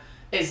wonder,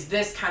 is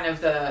this kind of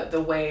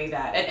the way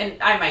that...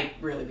 And I might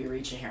really be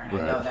reaching here, and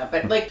I know that.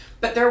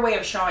 But their way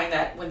of showing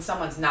that when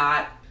someone's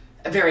not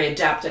very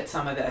adept at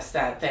some of this,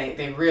 that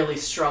they really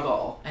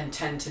struggle and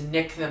tend to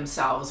nick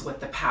themselves with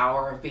the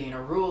power of being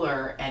a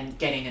ruler and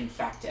getting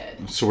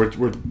infected. So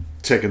we're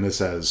taking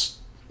this as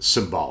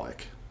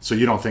symbolic. So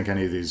you don't think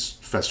any of these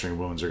festering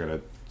wounds are going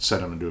to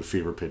send him into a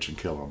fever pitch and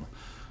kill him?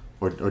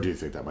 Or do you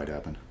think that might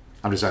happen?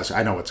 I'm just asking.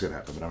 I know what's going to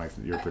happen, but I'm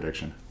asking your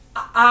prediction.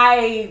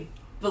 I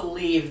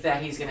believe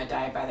that he's going to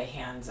die by the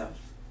hands of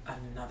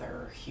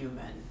another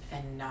human,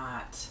 and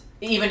not...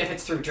 even if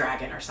it's through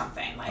dragon or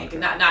something. Okay.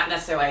 Not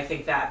necessarily I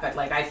think that, but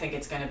I think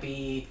it's going to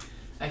be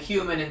a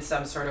human in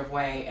some sort of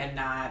way, and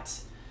not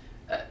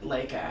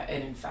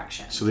an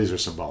infection. So these are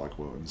symbolic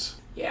wounds.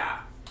 Yeah.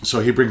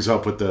 So he brings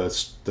up with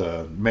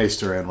the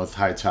Maester and with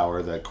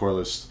Hightower that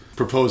Corlys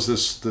proposed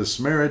this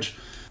marriage.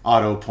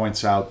 Otto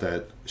points out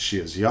that she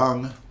is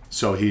young,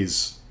 so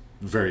he's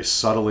very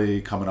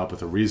subtly coming up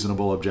with a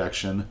reasonable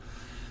objection.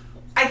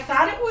 I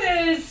thought it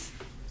was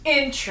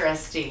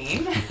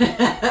interesting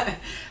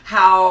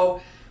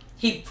how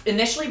he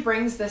initially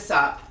brings this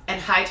up,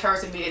 and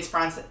Hightower's immediate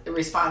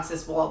response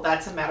is, well,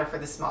 that's a matter for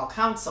the small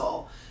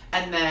council.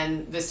 And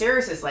then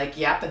Viserys is like,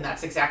 yep, and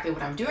that's exactly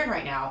what I'm doing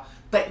right now.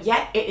 But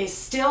yet it is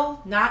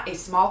still not a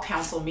small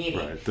council meeting.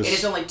 Right, it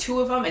is only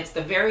 2 of them. It's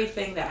the very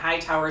thing that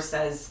Hightower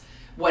says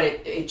what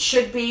it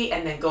should be,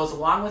 and then goes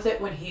along with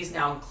it when he's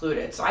now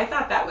included. So I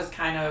thought that was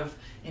kind of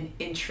an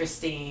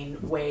interesting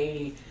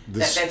way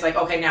that's like,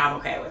 okay, now I'm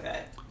okay with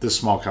it. This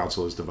small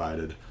council is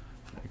divided,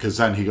 because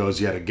then he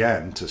goes yet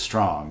again to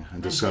Strong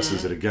and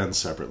discusses it again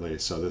separately.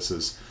 So this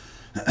is...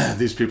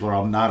 these people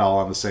are not all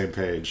on the same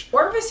page.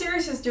 Or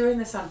Viserys is doing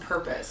this on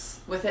purpose,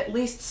 with at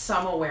least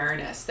some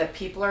awareness that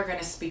people are going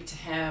to speak to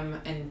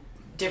him in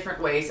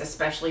different ways,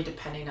 especially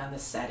depending on the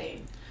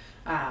setting.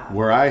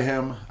 Were I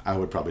him, I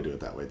would probably do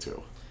it that way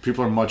too.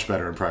 People are much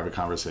better in private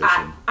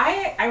conversation.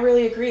 I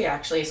really agree,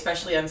 actually,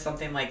 especially on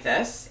something like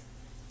this.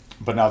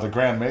 But now the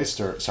Grand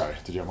Maester... Sorry,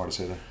 did you have more to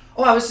say there?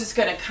 Oh, I was just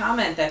going to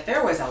comment that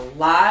there was a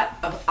lot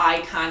of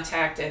eye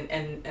contact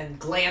and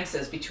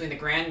glances between the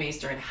Grand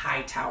Maester and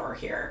Hightower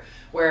here,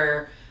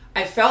 where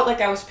I felt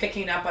like I was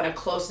picking up on a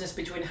closeness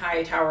between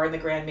Hightower and the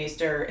Grand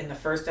Maester in the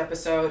first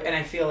episode, and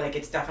I feel like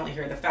it's definitely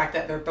here. The fact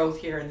that they're both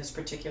here in this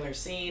particular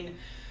scene,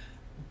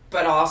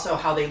 but also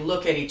how they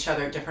look at each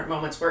other at different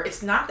moments where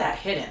it's not that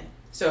hidden.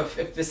 So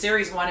if the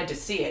series wanted to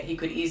see it, he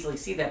could easily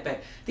see that.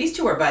 But these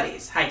two are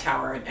buddies,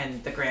 Hightower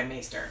and the Grand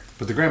Maester.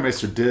 But the Grand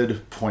Maester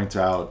did point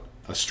out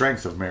a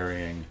strength of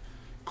marrying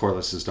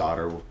Corlys'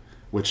 daughter,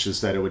 which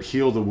is that it would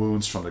heal the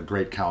wounds from the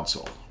Great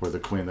Council, where the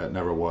queen that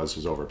never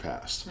was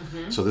overpassed.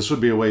 Mm-hmm. So this would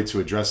be a way to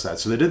address that.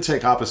 So they did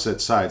take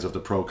opposite sides of the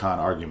pro-con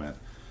argument.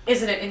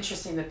 Isn't it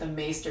interesting that the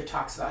Maester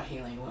talks about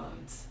healing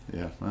wounds?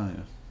 Yeah, well,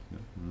 yeah.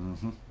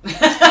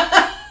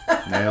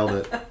 Mm-hmm. Nailed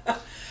it.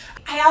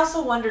 I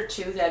also wonder,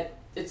 too, that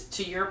it's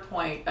to your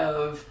point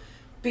of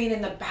being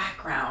in the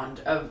background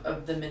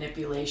of the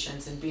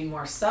manipulations and being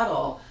more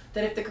subtle,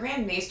 that if the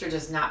Grand Maester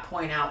does not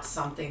point out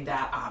something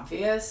that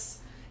obvious,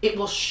 it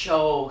will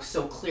show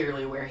so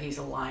clearly where he's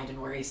aligned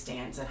and where he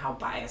stands and how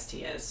biased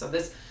he is. So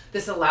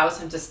this allows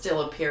him to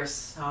still appear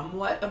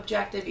somewhat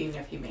objective,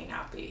 even if he may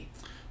not be.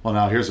 Well,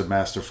 now here's a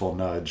masterful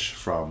nudge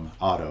from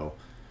Otto.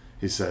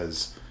 He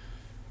says,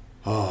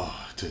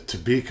 to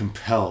be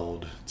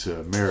compelled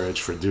to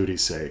marriage for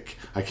duty's sake.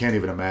 I can't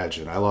even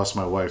imagine. I lost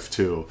my wife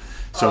too.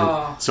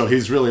 So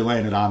he's really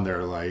laying it on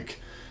there. Like,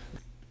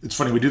 it's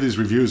funny, we do these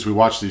reviews, we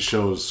watch these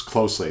shows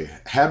closely.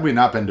 Had we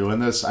not been doing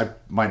this, I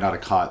might not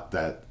have caught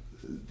that,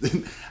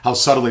 how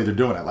subtly they're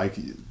doing it. Like,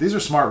 these are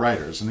smart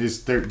writers, and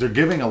they're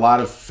giving a lot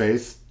of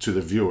faith to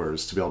the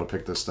viewers to be able to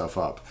pick this stuff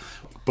up.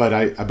 But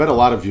I bet a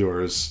lot of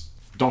viewers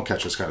don't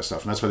catch this kind of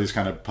stuff, and that's why these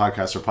kind of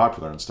podcasts are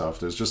popular and stuff.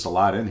 There's just a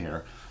lot in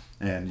here,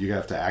 and you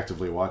have to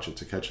actively watch it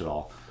to catch it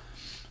all.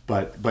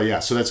 But yeah,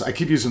 so that's, I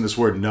keep using this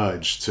word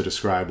nudge to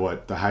describe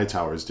what the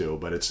Hightowers do,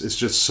 but it's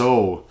just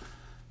so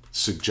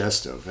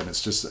suggestive, and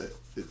it's just,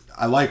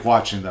 I like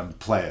watching them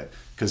play it,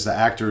 because the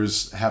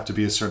actors have to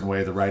be a certain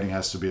way, the writing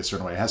has to be a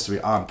certain way, it has to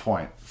be on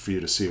point for you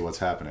to see what's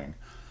happening.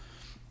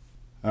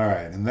 All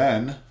right, and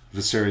then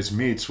Viserys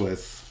meets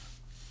with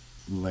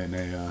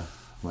Lena.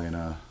 I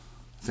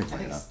think I think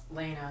Lena. it's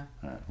Lena.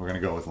 All right, we're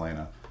going to go with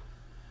Lena.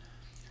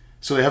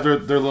 So they have their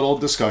little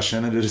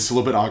discussion, and it is a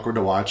little bit awkward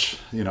to watch.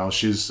 You know,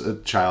 she's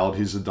a child,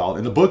 he's an adult.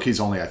 In the book, he's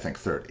only, I think,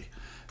 30.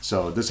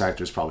 So this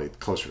actor's probably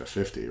closer to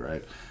 50,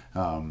 right?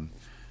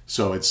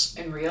 So it's...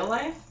 In real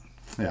life?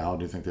 Yeah, how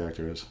do you think the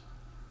actor is?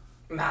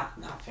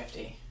 Not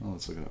 50. Well,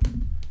 let's look it up.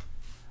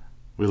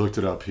 We looked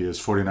it up. He is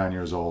 49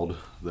 years old,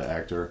 the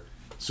actor.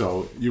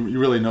 So you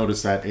really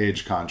notice that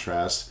age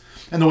contrast.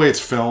 And the way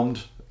it's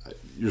filmed,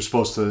 you're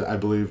supposed to, I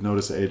believe,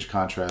 notice the age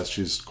contrast.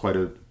 She's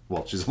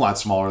she's a lot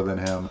smaller than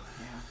him.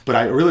 Yeah. But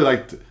I really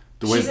liked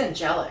the way... She's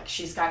angelic.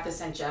 She's got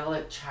this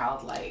angelic,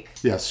 childlike...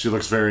 Yes, she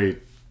looks very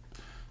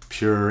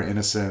pure,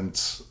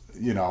 innocent.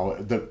 You know,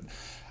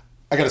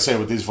 I got to say,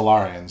 with these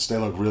Velaryons, they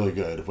look really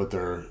good with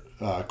their...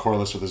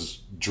 Corlys with his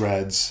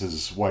dreads,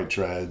 his white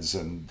dreads,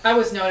 and... I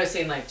was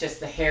noticing, like, just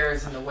the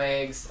hairs and the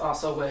wigs.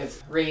 Also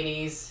with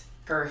Rhaenys,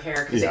 her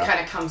hair, because it kind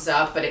of comes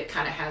up, but it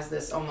kind of has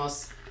this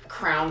almost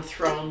crown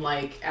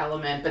throne-like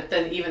element. But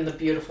then even the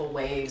beautiful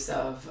waves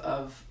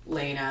of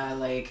Lena,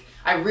 like,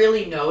 I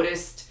really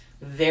noticed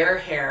their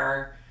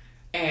hair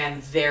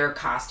and their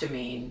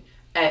costuming.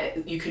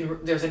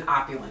 There's an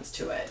opulence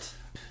to it.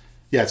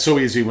 Yeah, it's so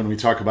easy when we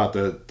talk about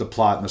the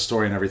plot and the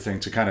story and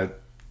everything to kind of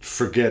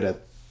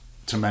forget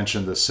to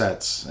mention the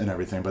sets and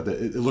everything, but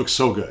it looks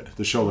so good.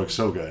 The show looks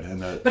so good,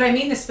 But I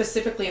mean this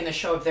specifically in the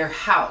show of their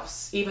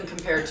house, even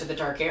compared to the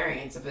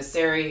Targaryens of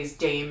Viserys,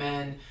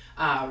 Daemon,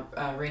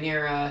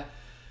 Rhaenyra.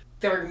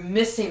 They're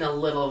missing a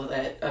little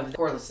bit of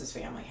Corlys's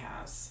family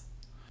has.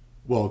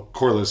 Well,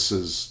 Corlys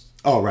is...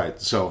 Oh,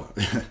 right. So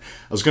I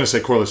was going to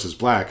say Corlys is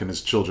black and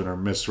his children are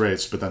mixed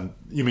race, but then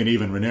you mean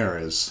even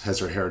Rhaenyra has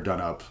her hair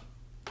done up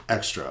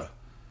extra.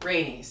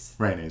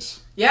 Rhaenys.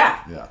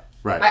 Yeah. Yeah.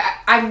 Right.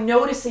 I'm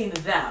noticing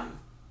them,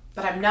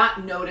 but I'm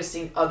not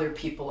noticing other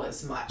people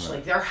as much. Right.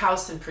 Like their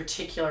house in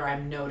particular,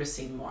 I'm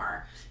noticing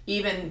more.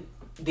 Even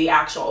the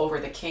actual over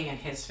the king and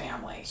his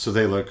family. So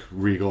they look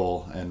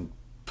regal and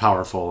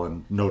powerful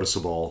and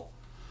noticeable.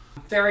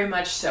 Very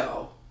much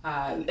so.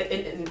 And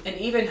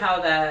even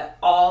how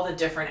all the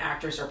different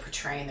actors are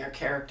portraying their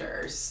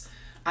characters.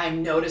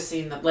 I'm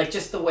noticing that, like,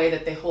 just the way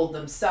that they hold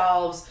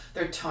themselves,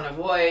 their tone of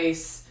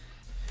voice.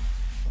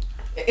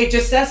 It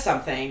just says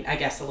something, I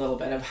guess, a little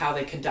bit of how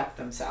they conduct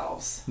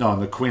themselves. No,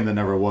 and the Queen That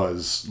Never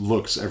Was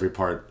looks every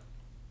part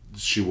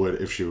she would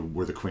if she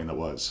were the queen that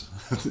was.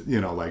 You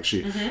know, like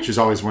she's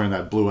always wearing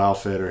that blue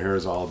outfit, her hair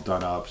is all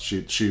done up,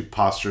 she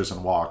postures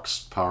and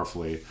walks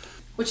powerfully.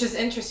 Which is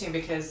interesting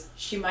because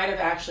she might have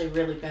actually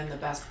really been the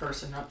best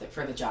person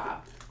for the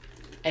job,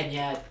 and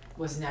yet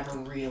was never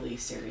really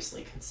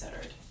seriously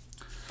considered.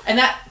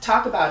 And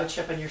talk about a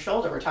chip on your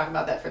shoulder. We're talking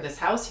about that for this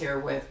house here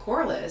with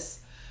Corlys,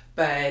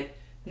 but...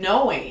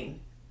 knowing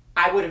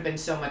I would have been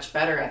so much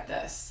better at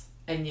this,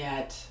 and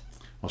yet...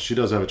 Well, she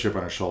does have a chip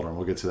on her shoulder, and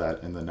we'll get to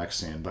that in the next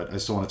scene, but I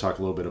still want to talk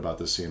a little bit about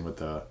this scene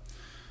with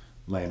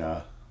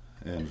Lena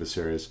and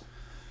Viserys.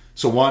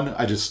 So one,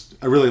 I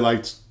really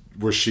liked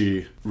where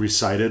she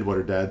recited what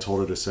her dad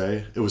told her to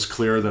say. It was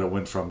clear that it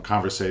went from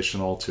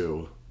conversational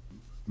to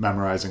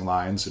memorizing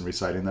lines and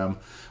reciting them,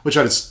 which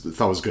I just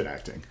thought was good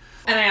acting.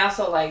 And I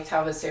also liked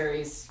how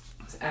Viserys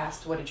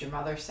asked, what did your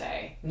mother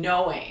say?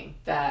 Knowing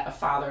that a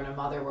father and a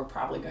mother were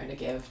probably going to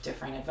give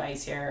different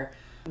advice here.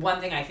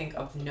 One thing I think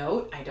of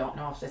note, I don't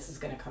know if this is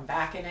going to come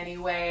back in any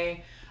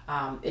way.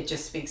 It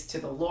just speaks to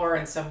the lore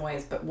in some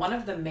ways, but one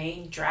of the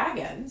main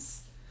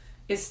dragons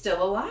is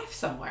still alive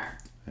somewhere.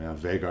 Yeah,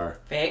 Vhagar.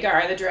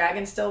 Vhagar, the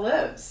dragon, still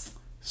lives.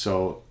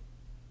 So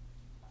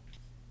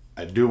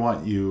I do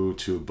want you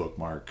to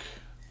bookmark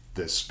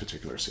this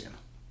particular scene.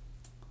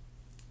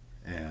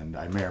 And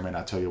I may or may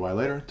not tell you why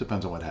later.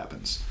 Depends on what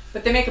happens.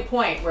 But they make a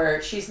point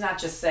where she's not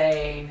just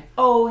saying,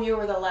 oh, you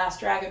were the last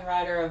dragon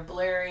rider of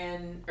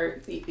Balerion.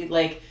 Or,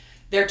 like,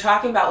 they're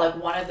talking about,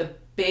 like, one of the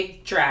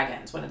big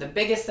dragons. One of the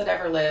biggest that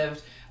ever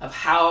lived. Of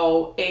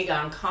how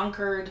Aegon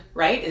conquered,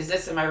 right?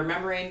 Am I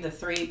remembering the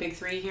big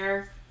three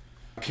here?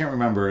 I can't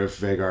remember if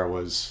Vhagar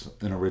was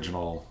an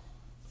original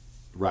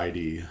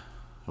ridee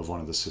of one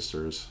of the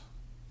sisters.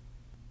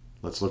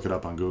 Let's look it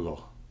up on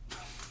Google.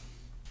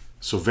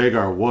 So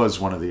Vhagar was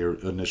one of the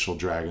initial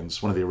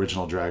dragons, one of the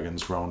original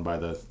dragons grown by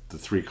the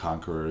three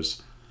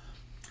conquerors.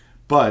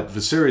 But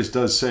Viserys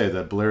does say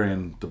that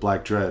Balerion the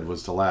Black Dread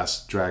was the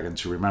last dragon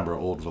to remember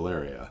old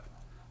Valyria.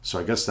 So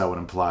I guess that would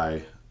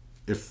imply,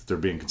 if they're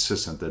being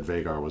consistent, that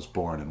Vhagar was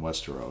born in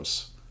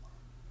Westeros.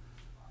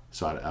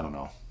 So I don't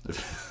know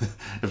if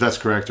that's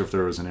correct or if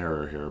there was an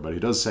error here, but he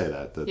does say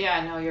that.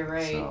 Yeah, no, you're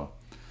right.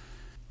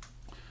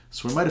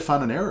 So we might have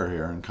found an error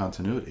here in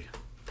continuity.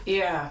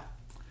 Yeah.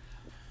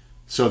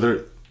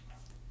 So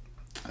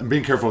I'm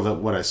being careful with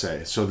what I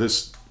say. So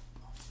this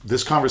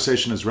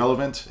conversation is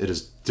relevant. It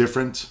is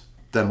different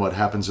than what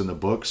happens in the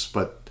books,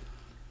 but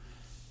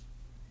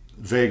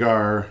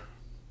Vhagar...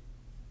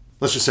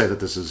 Let's just say that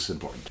this is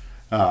important.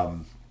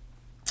 All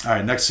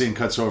right, next scene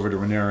cuts over to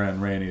Rhaenyra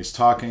and Rhaenys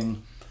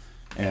talking,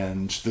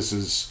 and this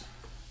is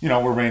where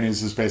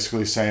Rhaenys is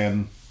basically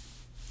saying,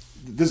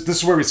 this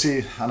is where we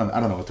see, I don't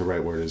know what the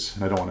right word is,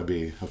 and I don't want to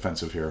be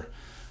offensive here,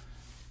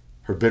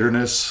 her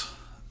bitterness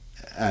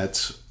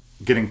at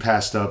getting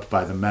passed up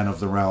by the men of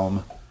the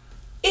realm.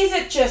 Is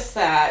it just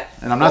that?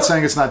 And I'm not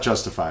saying it's not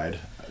justified.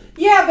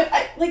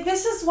 Yeah, but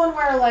this is one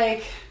where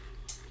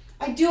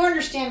I do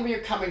understand where you're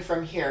coming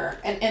from here,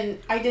 and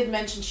I did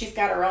mention she's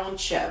got her own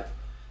chip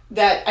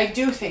that I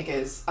do think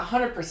is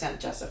 100%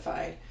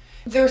 justified.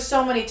 There's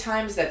so many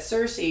times that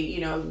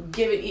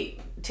Cersei,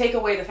 take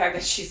away the fact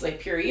that she's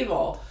pure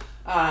evil,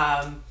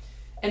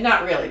 and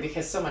not really,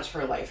 because so much of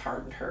her life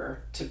hardened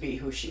her to be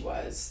who she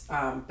was.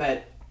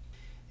 But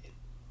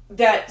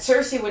that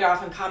Cersei would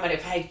often comment,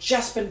 if I had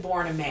just been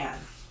born a man.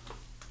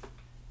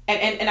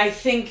 And I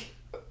think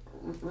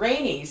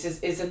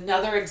Rhaenys is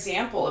another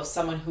example of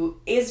someone who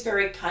is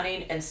very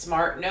cunning and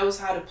smart, knows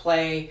how to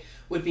play,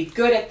 would be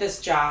good at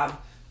this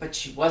job, but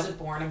she wasn't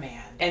born a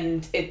man.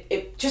 And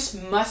it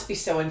just must be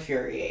so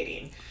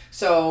infuriating.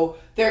 So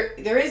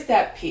there is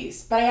that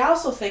piece. But I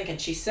also think,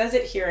 and she says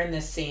it here in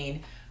this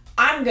scene,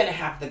 I'm going to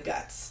have the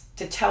guts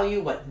to tell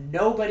you what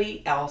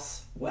nobody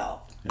else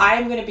will. Yeah. I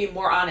am going to be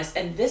more honest.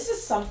 And this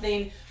is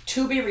something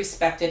to be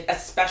respected,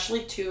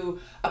 especially to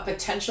a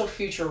potential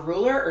future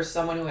ruler or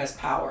someone who has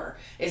power,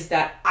 is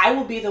that I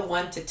will be the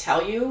one to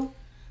tell you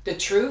the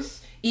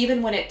truth,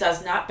 even when it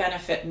does not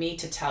benefit me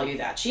to tell you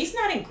that. She's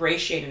not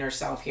ingratiating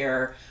herself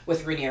here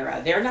with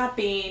Rhaenyra. There's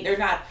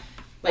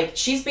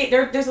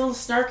a little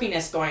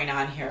snarkiness going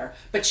on here,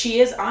 but she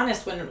is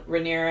honest when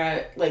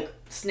Rhaenyra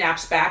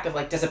snaps back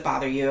of does it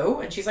bother you?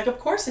 And she's like, of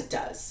course it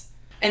does.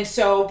 And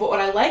so, but what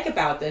I like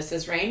about this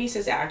is Rhaenys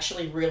is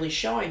actually really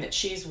showing that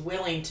she's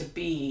willing to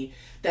be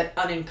that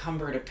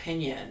unencumbered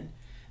opinion,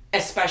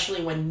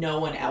 especially when no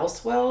one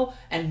else will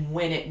and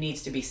when it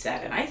needs to be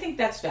said. And I think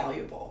that's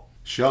valuable.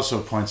 She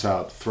also points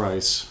out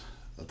thrice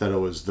that it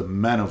was the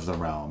men of the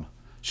realm.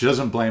 She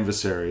doesn't blame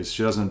Viserys.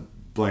 She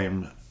doesn't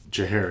blame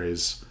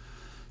Jaehaerys.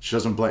 She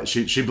doesn't blame.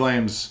 She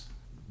blames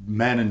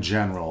men in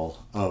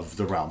general of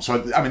the realm. So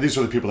these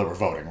are the people that were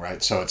voting,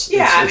 right? So it's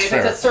fair. If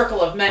it's a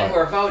circle of men who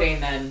are voting,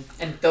 then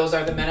and those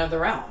are the men of the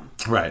realm,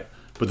 right?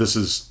 But this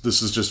is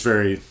just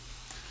very,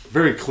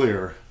 very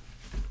clear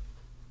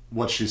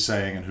what she's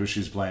saying and who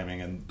she's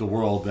blaming and the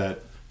world that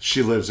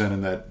she lives in,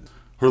 and that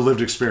her lived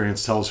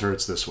experience tells her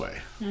it's this way.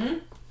 Mm-hmm.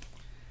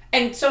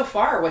 And so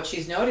far, what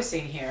she's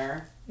noticing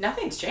here,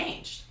 nothing's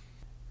changed.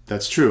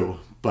 That's true,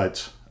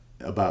 but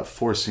about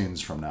 4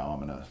 scenes from now,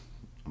 I'm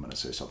gonna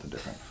say something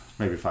different.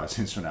 Maybe 5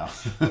 scenes from now.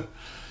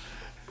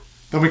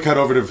 Then we cut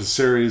over to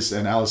Viserys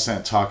and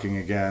Alicent talking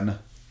again,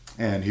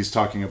 and he's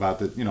talking about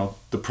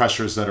the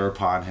pressures that are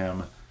upon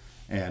him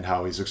and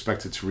how he's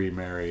expected to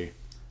remarry,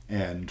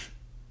 and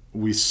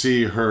we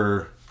see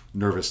her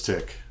nervous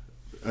tick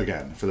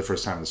again for the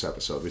first time in this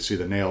episode. We see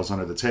the nails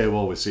under the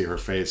table. We see her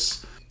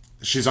face.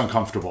 She's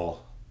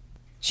uncomfortable.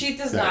 She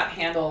does not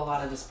handle a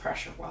lot of this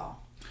pressure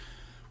well.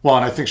 Well,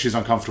 and I think she's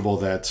uncomfortable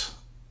that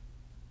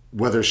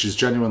whether she's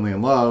genuinely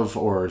in love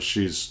or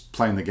she's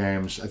playing the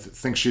games, I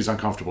think she's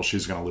uncomfortable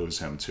she's going to lose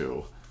him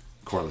to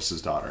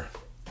Corlys's daughter.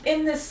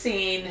 In this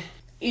scene,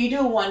 you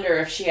do wonder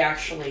if she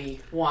actually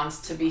wants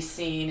to be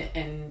seen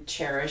and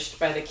cherished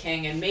by the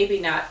king, and maybe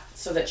not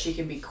so that she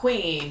can be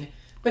queen,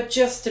 but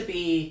just to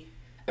be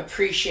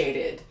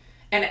appreciated.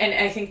 And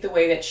I think the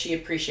way that she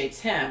appreciates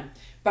him.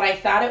 But I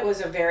thought it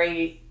was a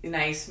very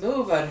nice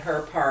move on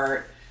her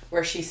part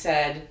where she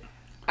said,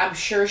 I'm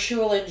sure she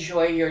will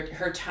enjoy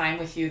her time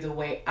with you the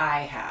way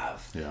I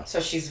have. Yeah. So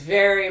she's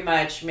very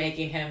much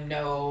making him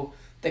know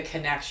the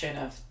connection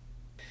of...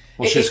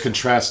 Well, she's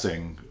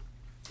contrasting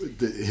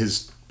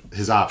his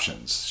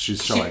options.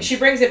 She's showing... She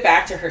brings it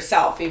back to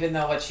herself, even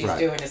though what she's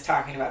doing is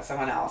talking about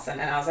someone else.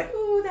 And I was like,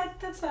 ooh,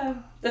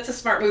 that's a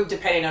smart move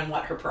depending on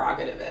what her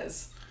prerogative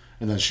is.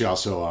 And then she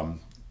also,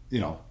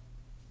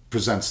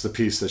 presents the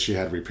piece that she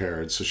had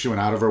repaired. So she went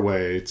out of her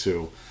way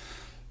to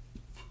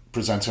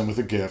present him with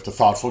a gift, a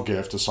thoughtful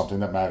gift, of something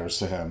that matters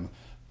to him.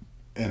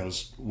 And it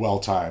was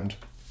well-timed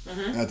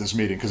at this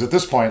meeting. Because at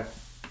this point,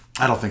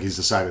 I don't think he's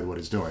decided what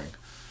he's doing.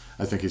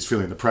 I think he's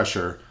feeling the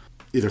pressure,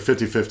 either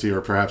 50-50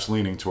 or perhaps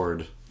leaning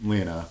toward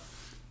Lena.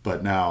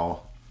 But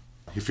now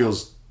he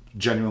feels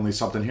genuinely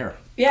something here.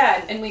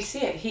 Yeah, and we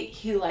see it.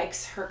 He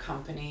likes her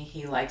company.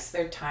 He likes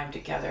their time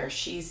together.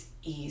 She's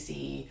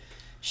easy.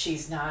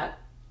 She's not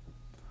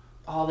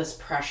all this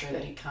pressure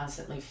that he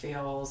constantly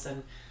feels.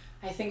 And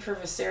I think for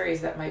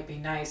Viserys that might be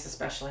nice,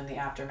 especially in the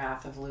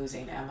aftermath of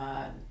losing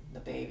Emma and the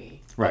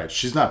baby. Right.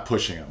 She's not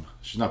pushing him.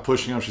 She's not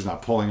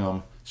pulling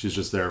him. She's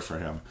just there for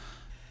him.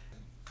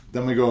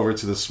 Then we go over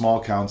to the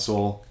small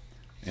council,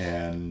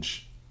 and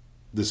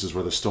this is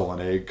where the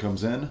stolen egg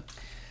comes in.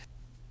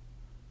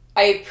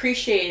 I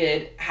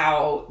appreciated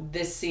how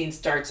this scene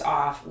starts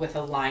off with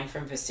a line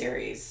from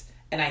Viserys,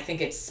 and I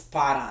think it's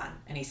spot on.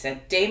 And he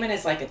said, Daemon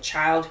is like a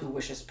child who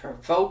wishes to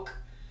provoke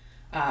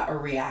a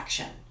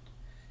reaction.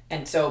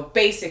 And so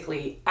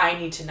basically, I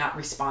need to not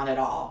respond at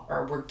all,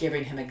 or we're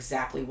giving him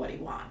exactly what he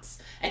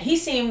wants. And he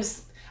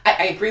seems,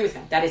 I agree with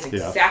him. That is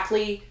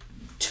exactly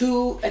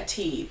to a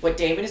T. What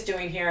Daemon is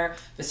doing here,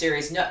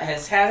 Viserys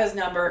has his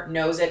number,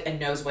 knows it, and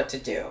knows what to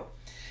do.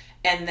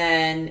 And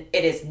then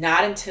it is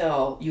not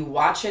until you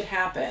watch it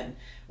happen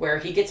where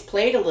he gets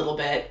played a little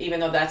bit, even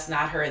though that's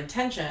not her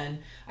intention,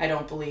 I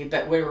don't believe,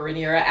 but where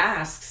Rhaenyra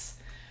asks,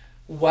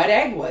 what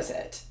egg was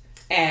it?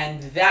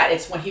 And that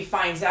it's when he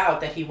finds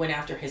out that he went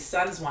after his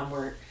son's one,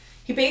 where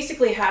he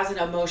basically has an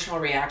emotional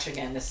reaction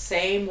again, the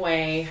same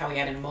way how he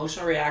had an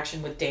emotional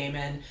reaction with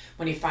Daemon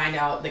when he find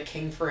out the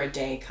king for a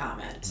day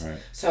comment. Right.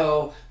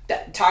 So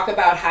talk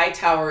about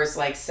Hightower's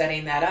like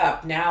setting that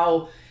up.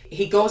 Now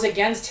he goes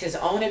against his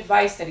own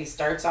advice that he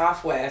starts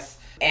off with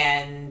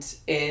and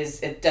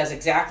it does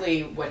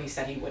exactly what he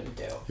said he wouldn't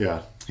do.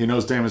 Yeah. He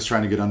knows Daemon's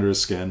trying to get under his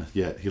skin,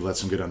 yet he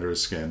lets him get under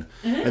his skin.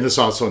 Mm-hmm. And this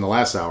also in the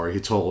last hour, he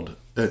told,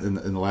 in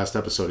the last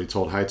episode, he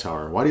told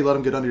Hightower, why do you let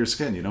him get under your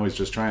skin? You know he's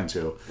just trying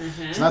to.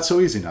 Mm-hmm. It's not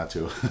so easy not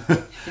to.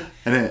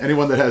 And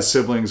anyone that has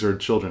siblings or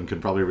children can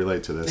probably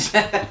relate to this.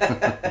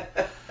 I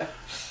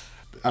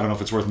don't know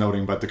if it's worth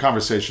noting, but the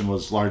conversation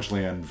was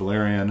largely in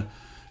Valyrian.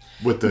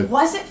 Was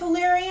it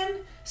Valyrian?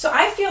 So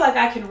I feel like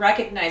I can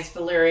recognize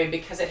Valyrian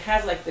because it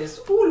has like this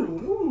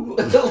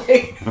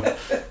like,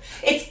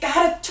 it's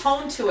got a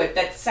tone to it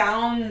that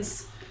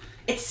sounds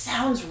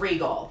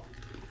regal.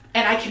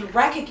 And I can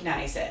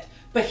recognize it.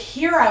 But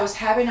here I was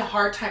having a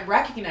hard time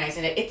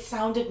recognizing it. It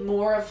sounded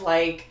more of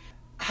like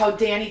how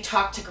Dany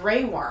talked to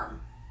Grey Worm.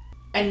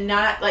 And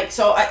not like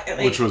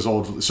which was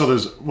old. So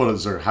is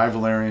there High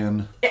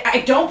Valyrian?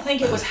 I don't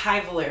think it was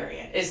High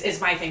Valyrian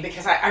is my thing,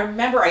 because I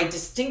remember I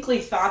distinctly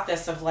thought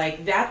this of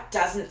like that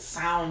doesn't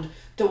sound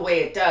the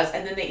way it does,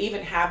 and then they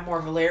even have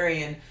more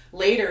Valyrian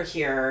later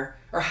here,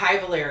 or High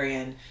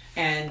Valyrian,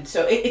 and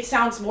so it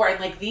sounds more,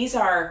 and like these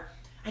are,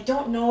 I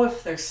don't know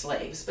if they're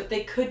slaves, but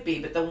they could be,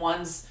 but the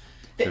ones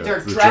that they're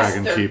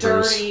dressed, they're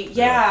keepers. Dirty,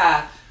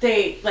 yeah.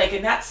 They like,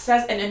 and that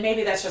says, and then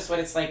maybe that's just what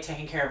it's like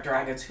taking care of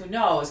dragons. Who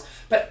knows?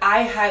 But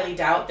I highly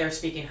doubt they're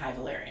speaking High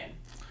Valyrian.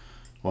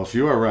 Well, if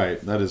you are right,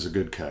 that is a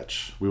good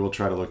catch. We will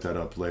try to look that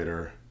up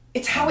later.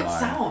 It's how online. It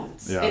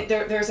sounds. Yeah.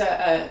 There's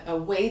a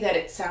way that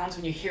it sounds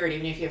when you hear it,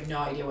 even if you have no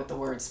idea what the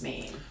words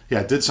mean. Yeah,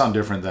 it did sound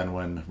different than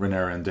when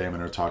Rhaenyra and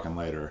Daemon are talking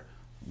later,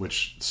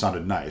 which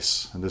sounded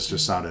nice, and this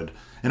just sounded.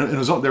 And it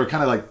was, they were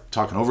kind of like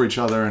talking over each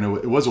other, and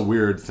it was a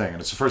weird thing. And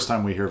it's the first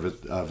time we hear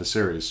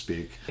Viserys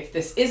speak. If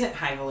this isn't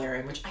High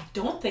Valyrian, which I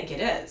don't think it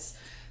is,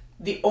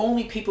 the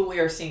only people we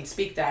are seeing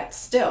speak that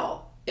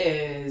still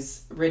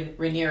is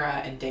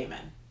Rhaenyra and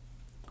Daemon.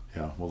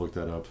 Yeah, we'll look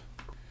that up.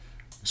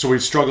 So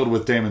we've struggled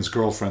with Daemon's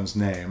girlfriend's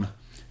name,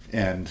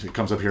 and it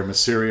comes up here,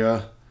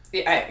 Mysaria.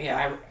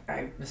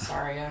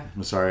 Mysaria.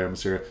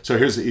 So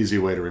here's the easy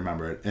way to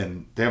remember it.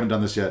 And they haven't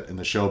done this yet in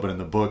the show, but in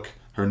the book,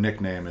 her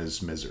nickname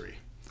is Misery.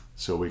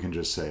 So we can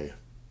just say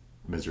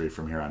Misery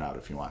from here on out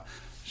if you want.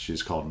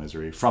 She's called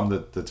Misery from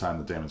the time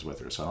that Daemon's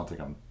with her. So I don't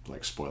think I'm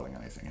like spoiling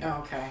anything here.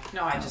 Oh, okay.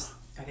 No, I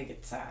think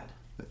it's sad.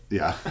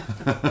 Yeah.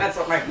 That's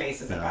what my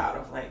face is about,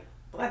 of like,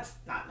 well, that's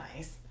not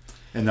nice.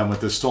 And then with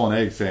the stolen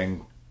egg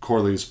thing,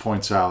 Corlys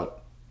points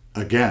out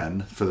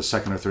again for the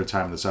second or third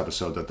time in this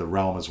episode that the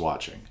realm is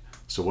watching.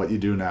 So what you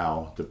do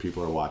now, the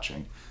people are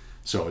watching.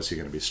 So is he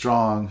going to be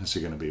strong? Is he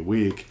going to be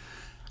weak?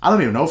 I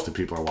don't even know if the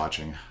people are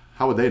watching.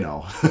 How would they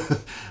know?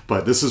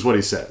 But this is what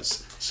he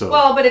says. So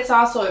well, but it's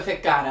also if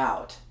it got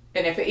out.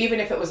 And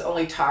even if it was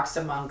only talks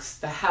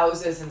amongst the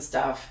houses and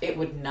stuff, it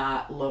would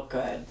not look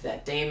good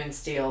that Daemon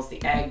steals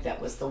the egg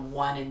that was the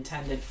one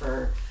intended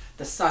for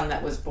the son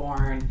that was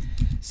born.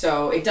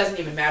 So it doesn't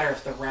even matter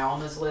if the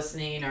realm is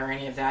listening or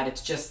any of that.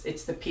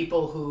 It's the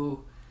people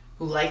who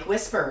like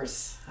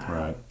whispers.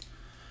 Right.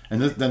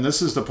 And then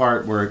this is the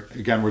part where,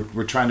 again,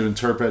 we're trying to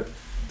interpret.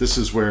 This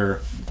is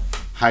where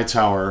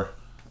Hightower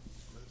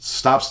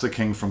stops the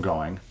king from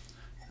going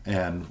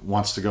and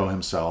wants to go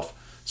himself.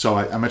 So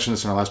I mentioned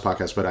this in our last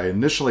podcast, but I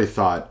initially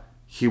thought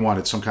he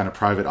wanted some kind of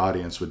private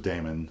audience with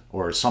Daemon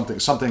or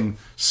something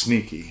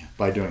sneaky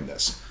by doing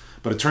this.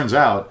 But it turns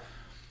out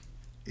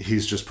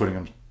he's just putting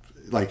him,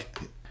 like,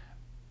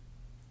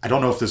 I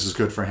don't know if this is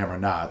good for him or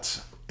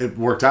not. It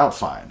worked out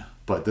fine,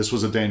 but this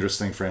was a dangerous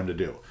thing for him to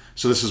do.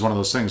 So this is one of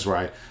those things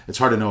where it's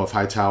hard to know if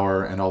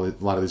Hightower and a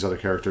lot of these other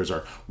characters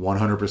are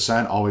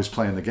 100% always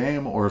playing the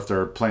game, or if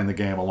they're playing the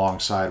game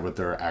alongside with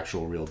their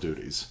actual real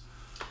duties.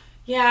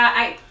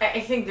 Yeah,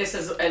 I think this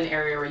is an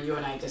area where you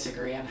and I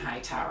disagree on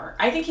Hightower.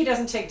 I think he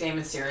doesn't take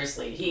Daemon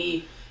seriously.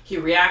 He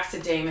reacts to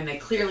Daemon. They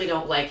clearly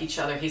don't like each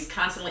other. He's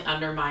constantly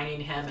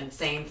undermining him and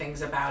saying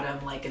things about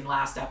him, like in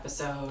last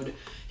episode.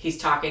 He's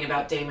talking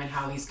about Daemon,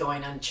 how he's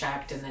going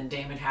unchecked, and then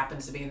Daemon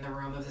happens to be in the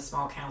room of the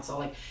small council.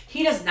 Like,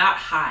 he does not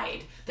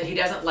hide that he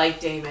doesn't like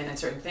Daemon and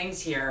certain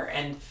things here.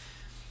 And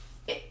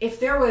if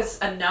there was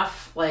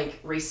enough, like,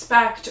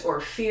 respect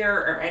or fear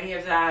or any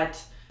of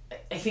that,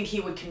 I think he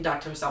would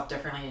conduct himself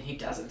differently, and he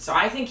doesn't. So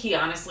I think he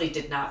honestly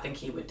did not think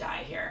he would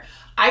die here.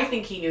 I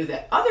think he knew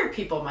that other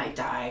people might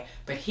die,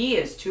 but he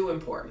is too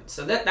important.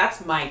 So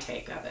that's my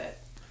take of it.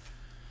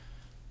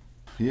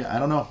 Yeah, I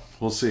don't know.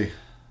 We'll see.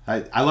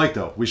 I like,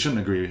 though, we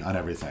shouldn't agree on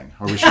everything,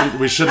 or we shouldn't.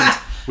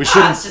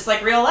 It's just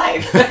like real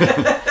life.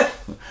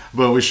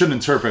 But we shouldn't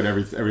interpret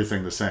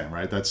everything the same,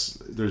 right?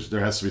 There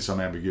has to be some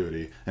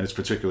ambiguity, and it's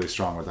particularly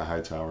strong with the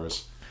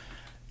Hightowers.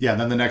 Yeah,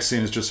 and then the next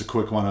scene is just a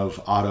quick one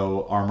of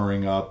Otto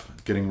armoring up,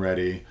 getting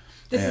ready.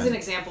 This is an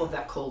example of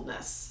that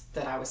coldness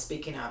that I was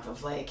speaking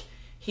of like,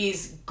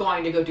 he's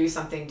going to go do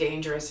something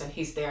dangerous and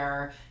he's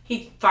there.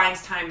 He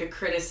finds time to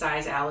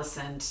criticize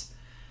Alicent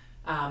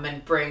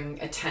and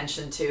bring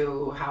attention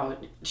to how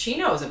she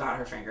knows about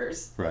her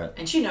fingers. Right.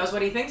 And she knows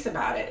what he thinks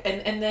about it.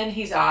 And then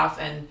he's off,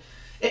 and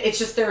it's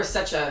just there was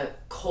such a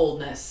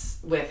coldness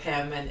with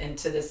him and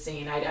to this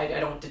scene. I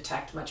don't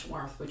detect much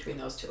warmth between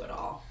those two at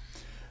all.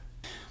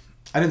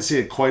 I didn't see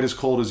it quite as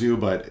cold as you,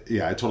 but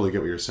yeah, I totally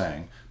get what you're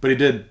saying. But he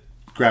did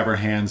grab her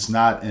hands,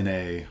 not in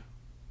a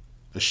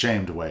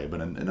ashamed way, but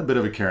in a bit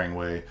of a caring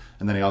way.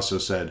 And then he also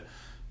said,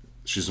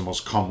 she's the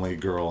most comely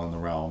girl in the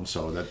realm,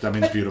 so that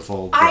means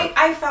beautiful. But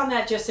I found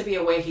that just to be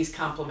a way he's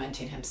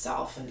complimenting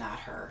himself and not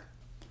her.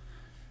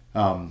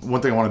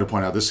 One thing I wanted to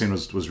point out, this scene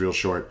was real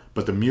short,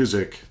 but the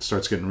music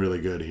starts getting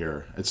really good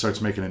here. It starts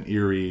making an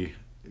eerie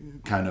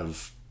kind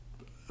of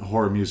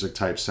horror music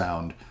type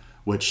sound,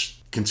 which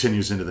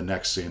continues into the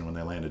next scene when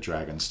they land at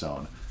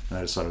Dragonstone. And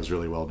I just thought it was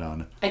really well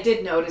done. I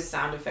did notice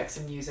sound effects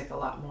and music a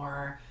lot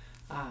more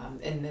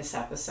in this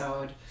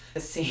episode. The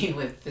scene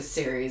with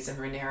Viserys and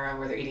Rhaenyra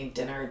where they're eating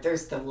dinner,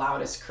 there's the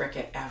loudest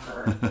cricket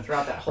ever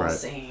throughout that whole right.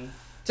 scene.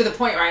 To the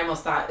point where I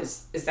almost thought,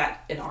 is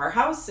that in our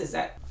house? Is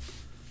that...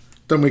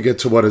 Then we get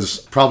to what is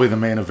probably the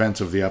main event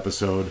of the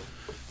episode,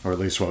 or at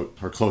least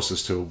or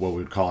closest to what we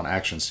would call an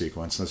action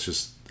sequence. That's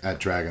just at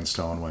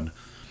Dragonstone when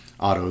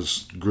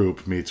Otto's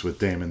group meets with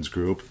Daemon's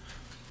group.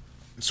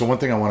 So one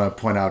thing I want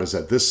to point out is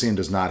that this scene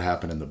does not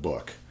happen in the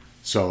book.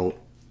 So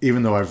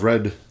even though I've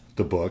read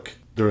the book,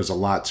 there is a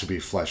lot to be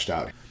fleshed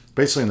out.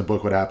 Basically in the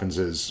book what happens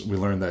is we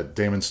learn that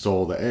Daemon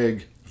stole the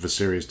egg,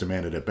 Viserys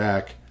demanded it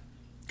back,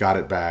 got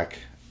it back,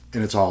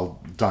 and it's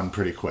all done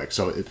pretty quick.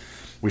 So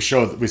we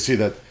see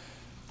that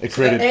it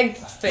created... The egg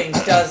thing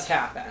does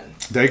happen.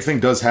 The egg thing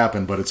does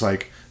happen, but it's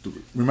like,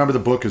 remember the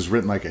book is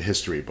written like a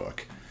history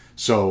book.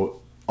 So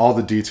all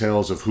the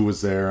details of who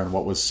was there and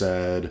what was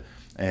said,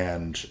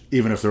 and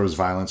even if there was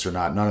violence or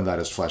not, none of that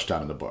is fleshed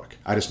out in the book.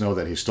 I just know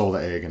that he stole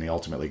the egg and he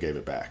ultimately gave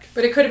it back.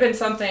 But it could have been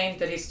something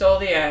that he stole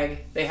the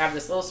egg. They have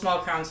this little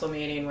small council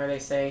meeting where they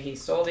say he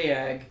stole the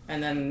egg,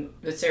 and then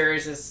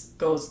Viserys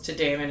goes to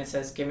Daemon and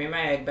says, "Give me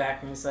my egg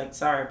back," and he's like,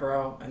 "Sorry,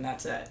 bro," and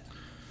that's it.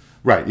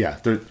 Right, yeah.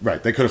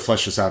 Right. They could have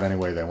fleshed this out any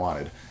way they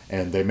wanted.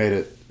 And they made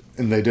it,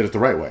 and they did it the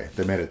right way.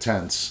 They made it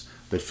tense.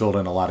 They filled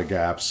in a lot of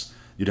gaps.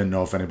 You didn't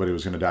know if anybody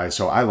was going to die.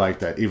 So I like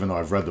that, even though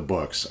I've read the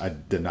books, I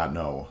did not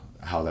know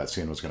how that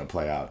scene was going to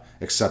play out,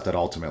 except that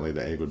ultimately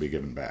the egg would be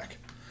given back.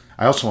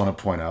 I also want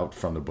to point out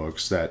from the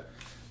books that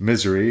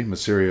Misery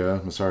was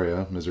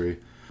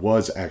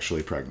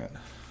actually pregnant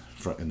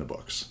in the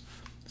books.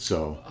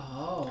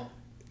 So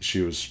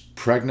she was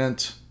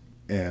pregnant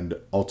and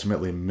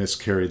ultimately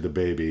miscarried the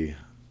baby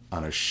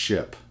on a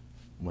ship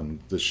when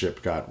the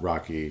ship got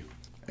rocky,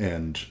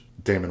 and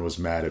Daemon was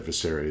mad at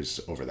Viserys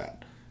over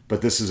that.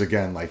 But this is,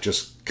 again, like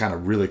just kind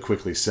of really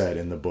quickly said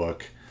in the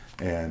book,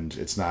 and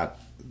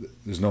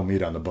there's no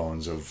meat on the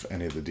bones of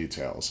any of the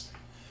details.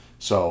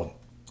 So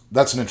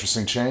that's an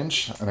interesting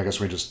change, and I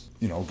guess we just,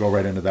 go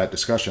right into that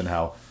discussion,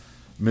 how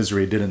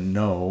Misery didn't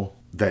know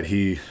that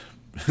he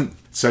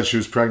said she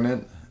was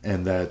pregnant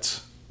and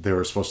that they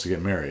were supposed to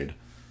get married.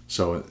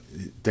 So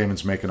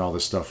Daemon's making all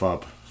this stuff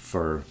up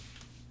for...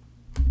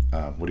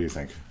 what do you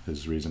think,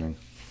 his reasoning?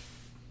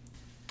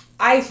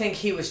 I think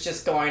he was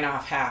just going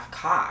off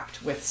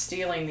half-cocked with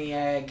stealing the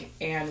egg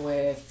and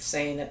with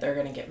saying that they're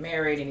going to get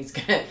married and he's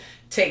going to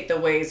take the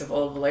ways of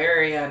old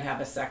Valyria and have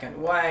a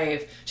second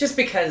wife, just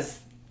because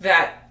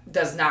that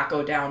does not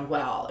go down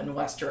well in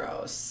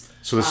Westeros.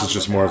 So this is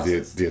just more of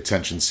the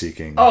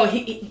attention-seeking. Oh,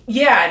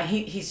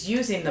 he's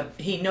using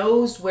he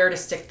knows where to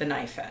stick the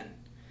knife in.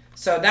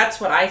 So that's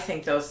what I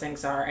think those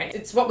things are. And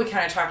it's what we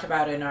kind of talked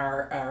about in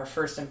our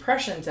first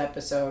impressions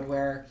episode,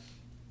 where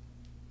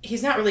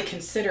he's not really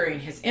considering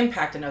his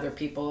impact on other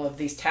people of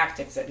these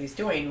tactics that he's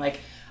doing.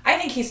 Like, I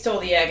think he stole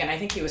the egg, and I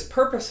think he was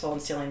purposeful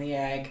in stealing the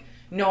egg,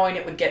 knowing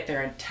it would get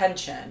their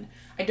attention.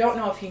 I don't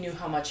know if he knew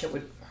how much it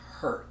would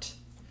hurt.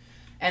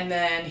 And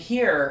then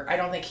here, I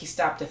don't think he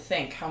stopped to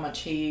think how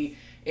much he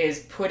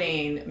is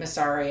putting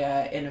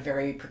Mysaria in a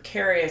very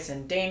precarious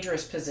and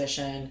dangerous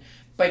position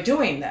by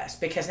doing this,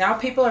 because now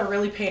people are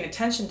really paying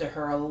attention to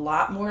her a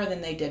lot more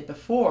than they did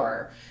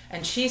before.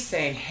 And she's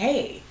saying,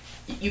 hey,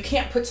 you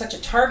can't put such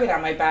a target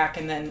on my back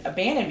and then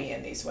abandon me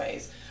in these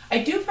ways. I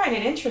do find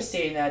it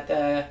interesting that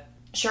the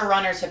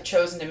showrunners have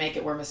chosen to make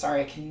it where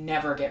Mysaria can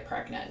never get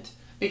pregnant,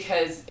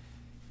 because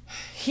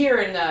here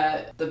in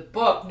the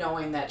book,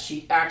 knowing that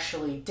she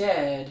actually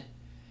did,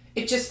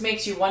 it just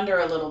makes you wonder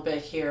a little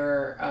bit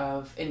here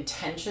of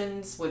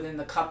intentions within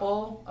the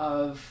couple,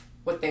 of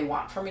what they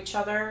want from each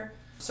other.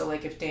 So,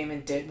 like, if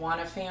Daemon did want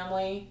a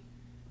family,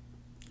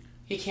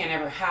 he can't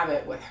ever have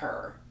it with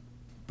her.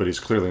 But he's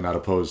clearly not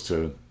opposed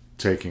to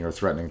taking or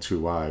threatening 2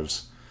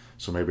 wives.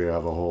 So maybe I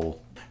have a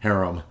whole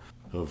harem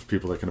of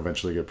people that can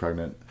eventually get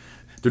pregnant.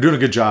 They're doing a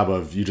good job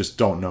of, you just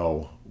don't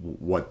know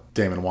what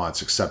Daemon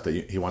wants, except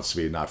that he wants to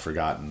be not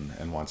forgotten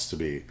and wants to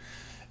be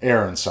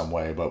heir in some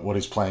way. But what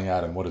he's playing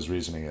at and what his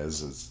reasoning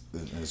is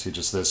he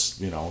just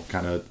this,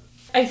 kind of...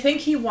 I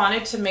think he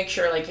wanted to make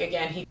sure, like,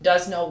 again, he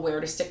does know where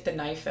to stick the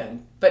knife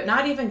in. But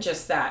not even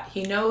just that.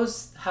 He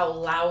knows how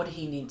loud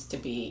he needs to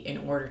be in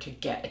order to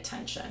get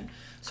attention.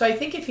 So I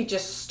think if he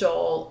just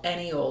stole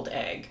any old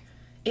egg,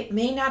 it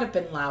may not have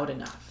been loud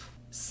enough.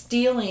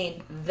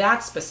 Stealing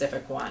that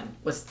specific one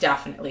was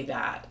definitely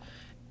that.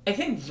 I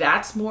think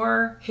that's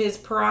more his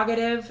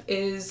prerogative,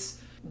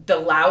 is the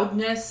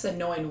loudness and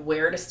knowing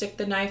where to stick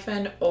the knife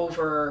in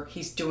over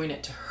he's doing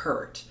it to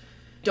hurt.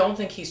 Don't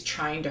think he's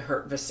trying to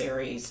hurt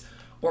Viserys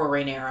or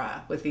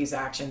Rhaenyra with these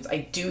actions. I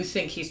do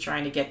think he's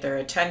trying to get their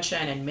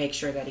attention and make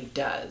sure that he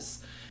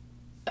does.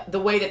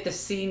 The way that the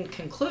scene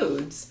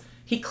concludes,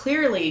 he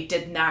clearly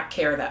did not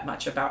care that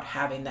much about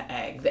having the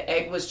egg. The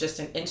egg was just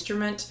an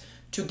instrument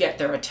to get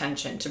their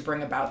attention, to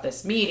bring about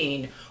this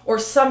meeting or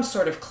some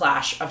sort of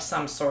clash of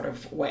some sort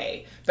of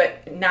way.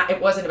 But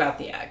it wasn't about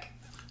the egg.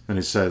 And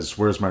he says,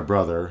 "Where's my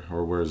brother?"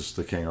 or "Where's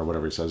the king?" or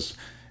whatever he says.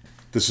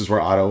 This is where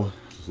Otto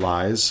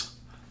lies.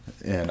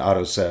 And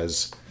Otto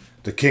says,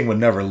 "The king would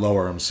never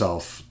lower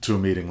himself to a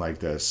meeting like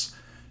this."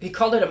 He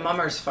called it a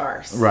mummer's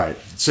farce. Right.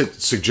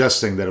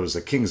 Suggesting that it was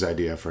the king's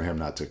idea for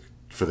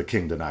the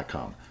king to not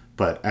come.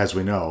 But as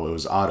we know, it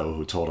was Otto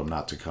who told him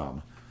not to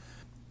come.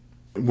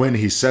 When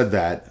he said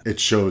that, it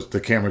shows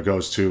the camera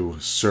goes to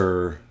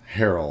Sir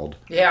Harold.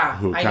 Yeah,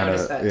 I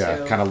noticed that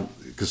too.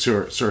 Because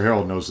Sir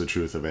Harold knows the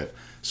truth of it.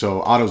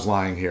 So Otto's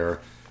lying here,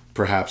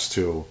 perhaps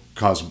to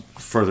cause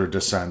further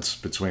dissent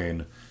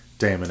between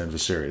Daemon and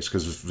Viserys,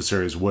 because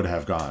Viserys would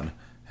have gone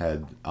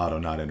had Otto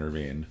not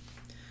intervened.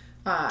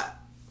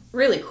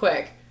 Really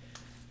quick,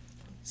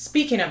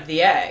 speaking of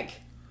the egg,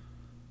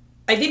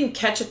 I didn't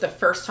catch it the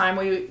first time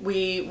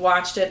we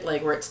watched it,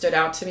 like where it stood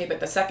out to me, but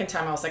the second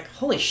time I was like,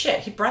 holy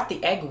shit, he brought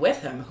the egg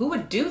with him. Who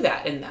would do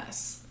that in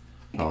this?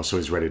 Oh, so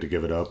he's ready to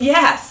give it up?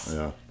 Yes.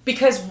 Yeah.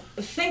 Because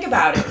think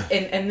about it,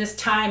 in this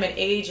time and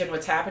age and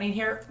what's happening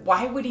here,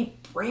 why would he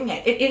bring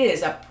it? It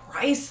is a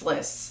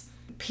priceless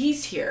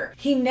piece here.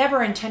 He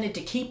never intended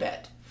to keep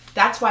it.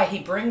 That's why he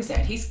brings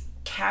it. He's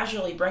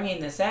casually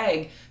bringing this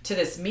egg to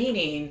this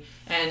meeting,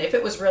 and if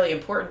it was really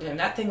important to him,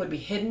 that thing would be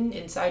hidden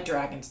inside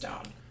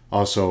Dragonstone.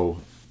 Also,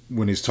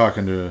 when he's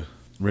talking to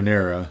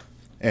Rhaenyra,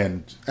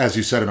 and as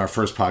you said in our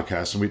first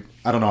podcast, and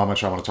I don't know how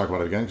much I want to talk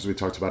about it again because we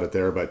talked about it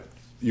there, but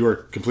you were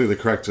completely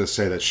correct to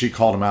say that she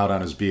called him out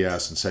on his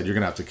BS and said, "You're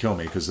going to have to kill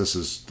me because this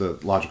is the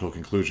logical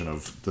conclusion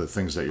of the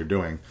things that you're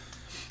doing,"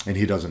 and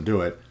he doesn't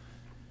do it.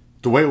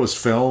 The way it was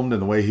filmed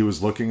and the way he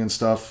was looking and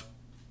stuff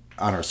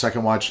on our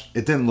second watch,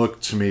 it didn't look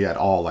to me at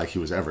all like he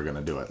was ever going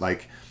to do it.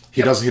 Like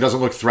he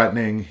doesn't look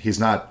threatening. He's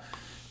not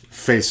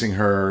facing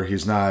her.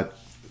 He's not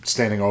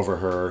standing over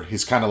her.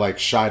 He's kind of like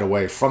shied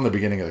away from the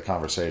beginning of the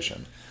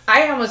conversation.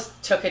 I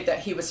almost took it that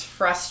he was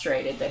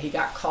frustrated that he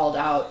got called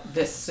out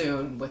this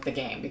soon with the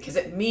game, because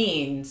it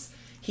means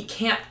he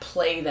can't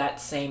play that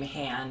same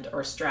hand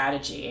or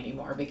strategy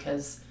anymore,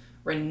 because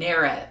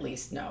Rhaenyra at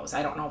least knows.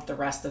 I don't know if the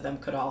rest of them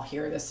could all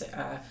hear this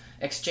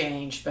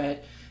exchange,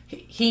 but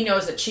he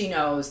knows that she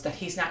knows that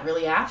he's not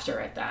really after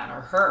it then,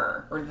 or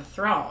her, or the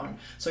throne.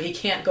 So he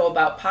can't go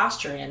about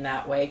posturing in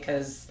that way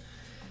because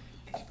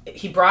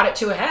he brought it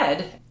to a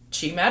head.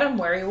 She met him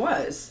where he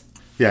was.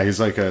 Yeah, he's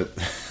like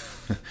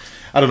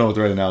I don't know what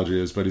the right analogy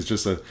is, but he's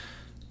just a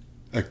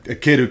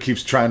kid who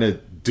keeps trying to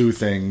do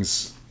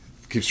things,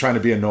 keeps trying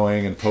to be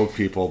annoying and poke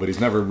people, but he's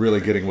never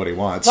really getting what he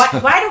wants.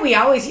 Why do we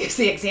always use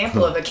the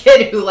example of a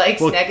kid who likes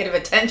negative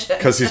attention?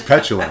 Because he's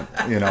petulant.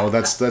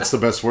 That's the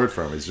best word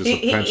for him. He's just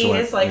petulant. He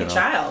is like a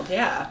child,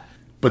 yeah.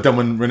 But then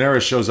when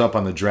Rhaenyra shows up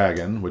on the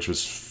dragon, which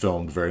was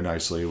filmed very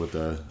nicely with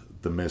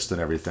the mist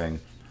and everything,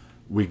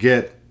 we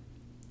get...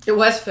 It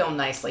was filmed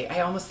nicely. I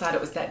almost thought it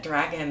was that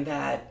dragon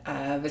that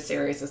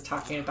Viserys was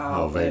talking about.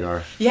 Oh,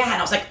 Vhagar. Yeah, and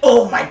I was like,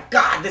 oh my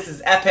god, this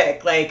is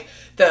epic. Like,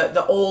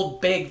 the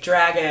old big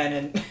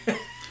dragon.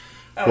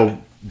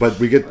 And but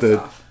we get the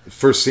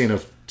first scene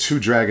of two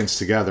dragons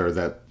together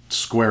that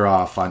square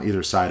off on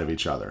either side of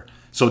each other.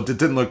 So it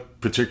didn't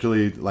look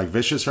particularly like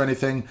vicious or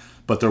anything,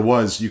 but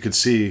you could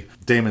see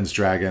Daemon's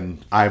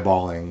dragon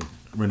eyeballing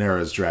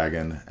Rhaenyra's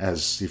dragon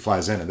as he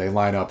flies in, and they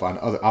line up on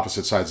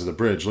opposite sides of the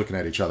bridge looking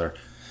at each other.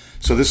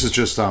 So this is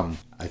just, I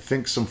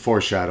think, some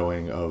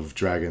foreshadowing of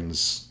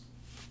dragons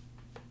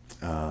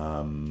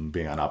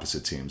being on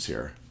opposite teams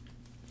here.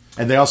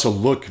 And they also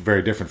look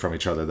very different from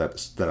each other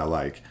that I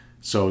like.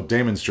 So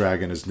Daemon's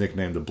dragon is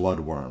nicknamed the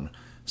Bloodworm.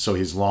 So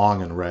he's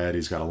long and red.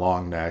 He's got a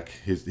long neck.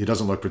 He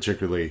doesn't look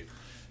particularly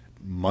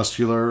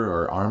muscular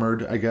or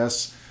armored, I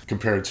guess,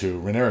 compared to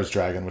Rhaenyra's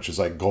dragon, which is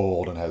like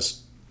gold and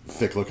has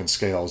thick-looking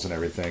scales and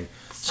everything.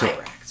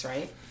 Syrax,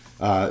 right?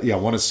 Yeah,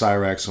 one is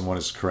Syrax and one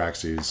is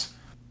Caraxes.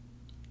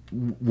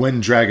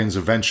 When dragons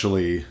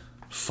eventually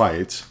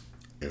fight,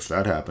 if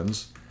that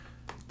happens,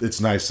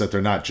 it's nice that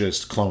they're not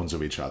just clones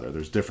of each other.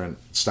 There's different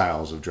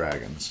styles of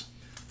dragons.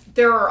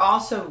 There are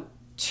also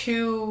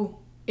two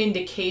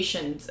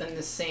indications in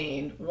the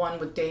scene, one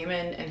with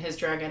Daemon and his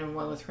dragon and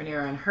one with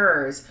Rhaenyra and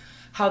hers,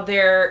 how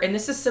they're, and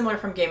this is similar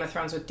from Game of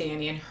Thrones with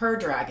Dany and her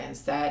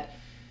dragons, that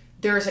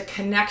there's a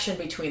connection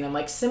between them,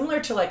 like similar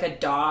to like a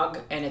dog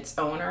and its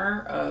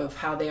owner, of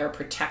how they are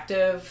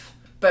protective.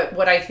 But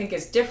what I think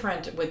is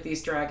different with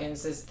these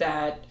dragons is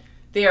that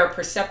they are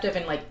perceptive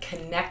and like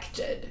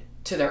connected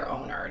to their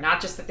owner. Not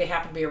just that they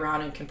happen to be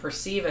around and can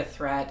perceive a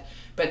threat,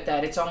 but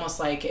that it's almost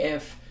like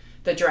if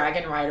the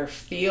dragon rider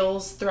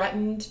feels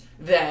threatened,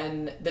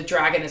 then the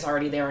dragon is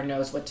already there and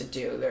knows what to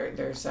do.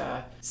 There's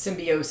a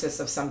symbiosis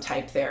of some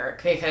type there,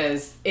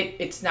 because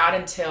it's not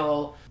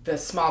until the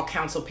small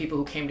council people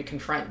who came to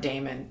confront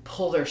Daemon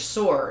pull their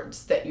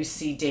swords that you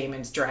see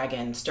Daemon's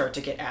dragon start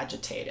to get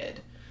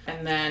agitated.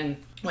 And then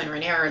when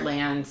Rhaenyra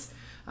lands,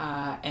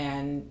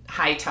 and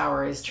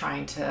Hightower is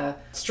trying to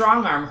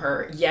strong arm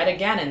her yet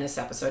again in this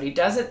episode. He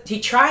does it. He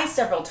tries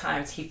several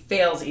times. He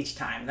fails each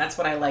time. That's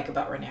what I like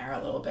about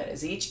Rhaenyra a little bit.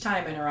 Is each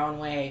time in her own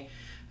way.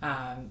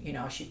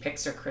 She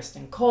picks her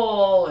Kristen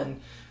Cole,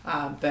 and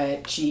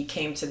but she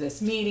came to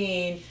this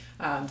meeting.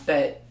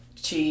 But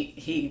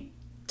he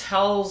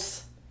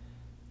tells,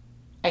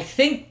 I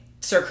think,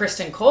 Sir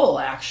Kristen Cole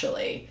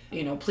actually,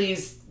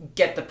 please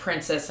get the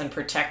princess and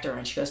protect her.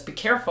 And she goes, "Be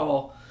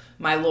careful,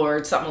 my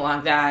lord," something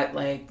along that.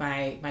 Like,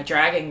 my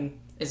dragon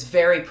is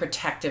very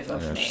protective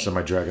of me. So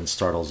my dragon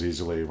startles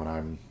easily when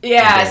I'm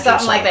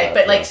something like that.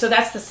 But so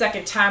that's the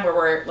second time where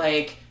we're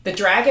like, the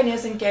dragon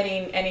isn't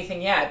getting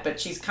anything yet, but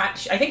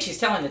I think she's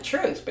telling the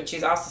truth, but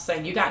she's also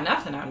saying, you got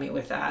nothing on me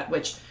with that,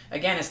 which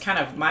again is kind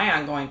of my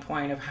ongoing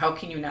point of how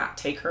can you not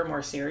take her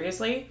more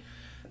seriously.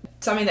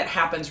 Something that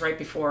happens right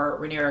before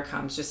Rhaenyra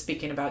comes, just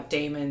speaking about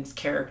Daemon's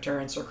character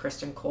and Sir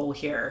Kristen Cole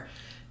here.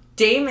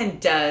 Daemon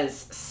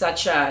does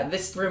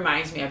this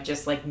reminds me of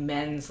just like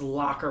men's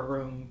locker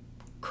room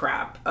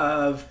crap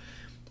of,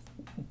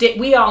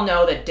 we all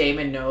know that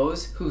Daemon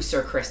knows who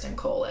Sir Kristen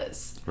Cole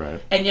is. Right.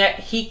 And yet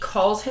he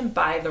calls him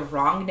by the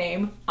wrong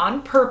name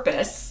on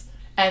purpose.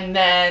 And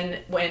then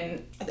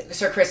when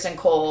Sir Kristen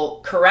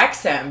Cole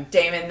corrects him,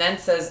 Daemon then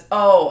says,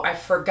 "Oh, I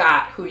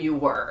forgot who you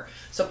were."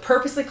 So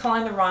purposely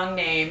calling the wrong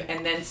name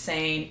and then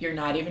saying, "You're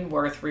not even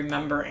worth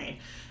remembering."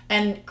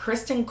 And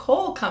Kristen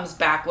Cole comes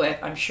back with,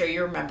 "I'm sure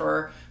you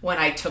remember when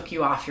I took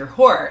you off your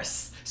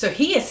horse." So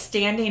he is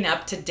standing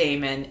up to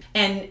Daemon.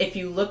 And if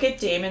you look at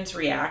Daemon's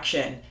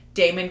reaction,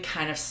 Daemon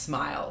kind of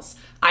smiles.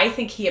 I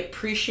think he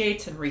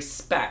appreciates and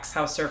respects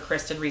how Sir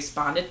Kristen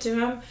responded to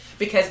him,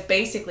 because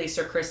basically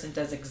Sir Kristen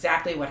does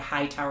exactly what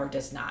Hightower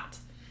does not.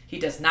 He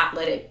does not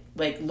let it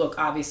look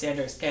obviously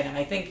under his skin. And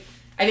I think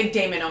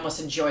Daemon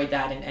almost enjoyed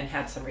that and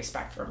had some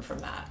respect for him from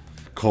that.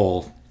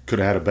 Cole could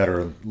have had a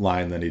better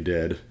line than he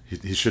did.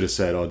 He should have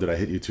said, "Oh, did I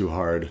hit you too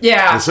hard?"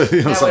 Yeah,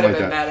 that would have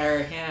been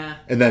better. Yeah.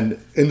 And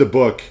then in the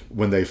book,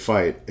 when they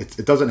fight,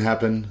 it doesn't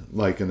happen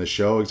like in the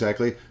show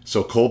exactly.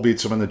 So Cole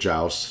beats him in the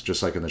joust,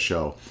 just like in the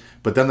show.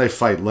 But then they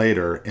fight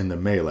later in the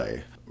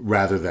melee,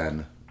 rather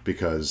than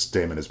because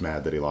Daemon is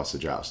mad that he lost the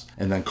joust.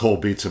 And then Cole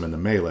beats him in the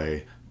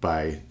melee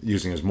by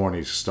using his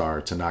Morning Star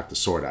to knock the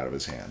sword out of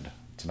his hand,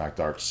 to knock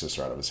Dark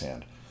Sister out of his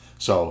hand.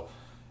 So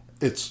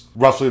it's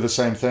roughly the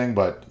same thing,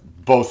 but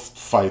both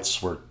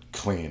fights were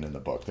clean in the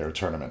book. They were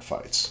tournament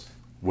fights,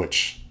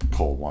 which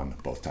Cole won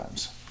both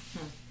times.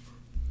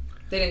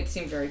 They didn't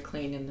seem very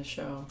clean in the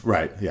show.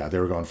 Right, yeah. They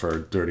were going for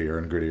dirtier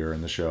and grittier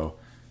in the show.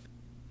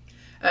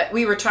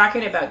 We were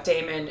talking about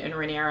Daemon and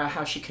Rhaenyra,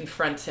 how she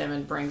confronts him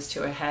and brings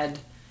to a head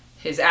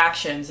his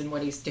actions and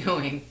what he's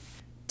doing.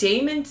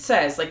 Daemon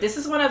says, this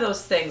is one of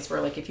those things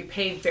where, if you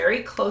pay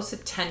very close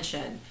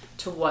attention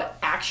to what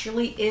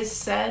actually is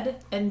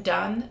said and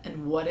done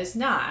and what is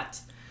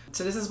not.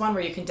 So this is one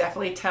where you can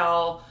definitely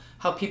tell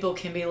how people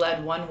can be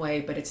led one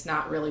way, but it's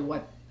not really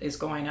what is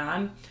going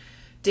on.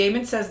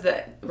 Daemon says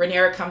that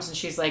Rhaenyra comes and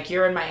she's like,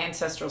 "You're in my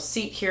ancestral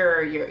seat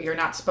here. You're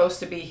not supposed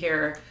to be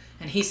here."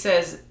 And he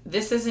says,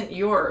 "This isn't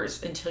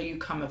yours until you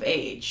come of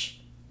age."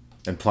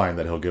 Implying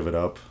that he'll give it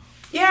up.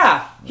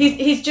 Yeah.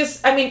 He's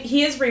just,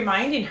 he is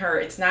reminding her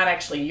it's not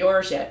actually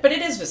yours yet, but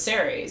it is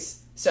Viserys.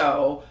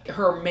 So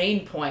her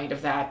main point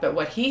of that, but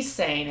what he's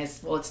saying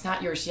is, well, it's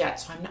not yours yet,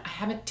 so I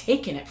haven't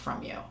taken it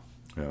from you.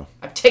 Yeah.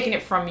 I've taken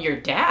it from your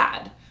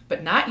dad,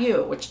 but not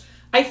you, which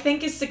I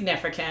think is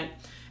significant.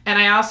 And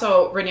I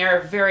also,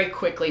 Rhaenyra very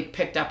quickly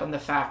picked up on the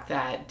fact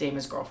that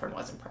Daemon's girlfriend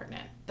wasn't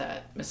pregnant,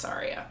 that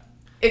Mysaria.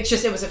 It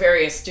was a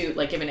very astute,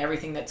 given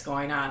everything that's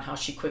going on, how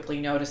she quickly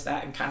noticed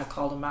that and kind of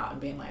called him out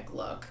and being like,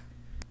 "Look."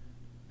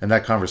 And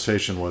that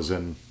conversation was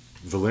in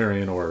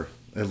Valyrian, or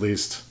at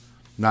least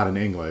not in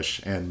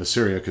English, and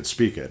Mysaria could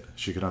speak it.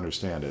 She could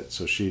understand it.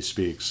 So she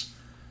speaks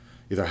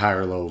either high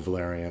or low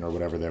Valyrian or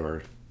whatever they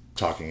were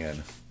talking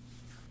in.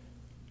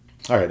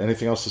 All right,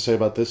 anything else to say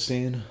about this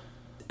scene?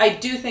 I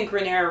do think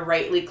Rhaenyra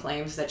rightly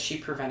claims that she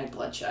prevented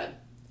bloodshed.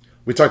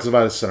 We talked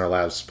about this in our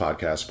last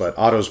podcast, but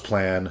Otto's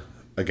plan,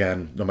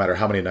 again, no matter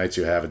how many knights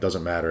you have, it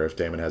doesn't matter if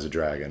Daemon has a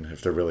dragon,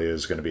 if there really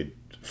is going to be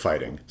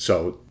fighting.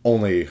 So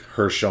only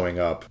her showing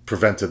up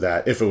prevented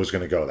that, if it was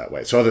going to go that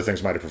way. So other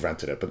things might have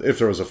prevented it, but if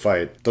there was a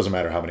fight, it doesn't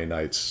matter how many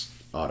knights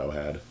Otto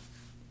had.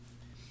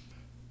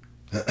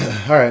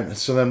 All right,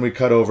 so then we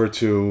cut over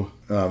to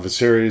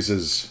Viserys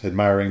is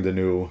admiring the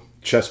new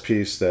chess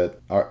piece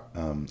that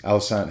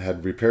Alicent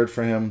had repaired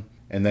for him.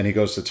 And then he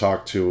goes to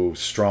talk to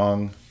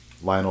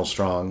Lionel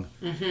Strong.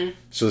 Mm-hmm.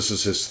 So this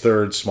is his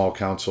third small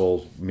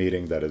council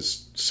meeting that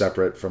is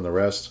separate from the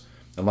rest.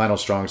 And Lionel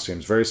Strong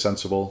seems very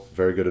sensible,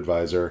 very good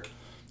advisor.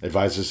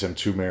 Advises him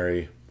to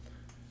marry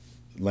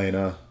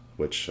Laena,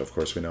 which of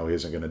course we know he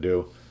isn't going to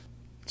do.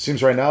 It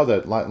seems right now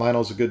that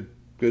Lionel's a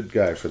good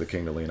guy for the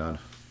king to lean on.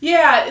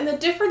 Yeah, and the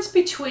difference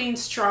between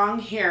Strong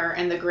here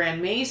and the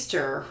Grand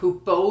Maester, who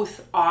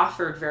both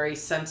offered very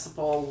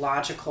sensible,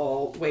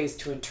 logical ways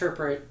to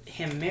interpret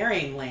him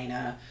marrying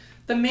Laena,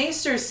 the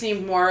Maesters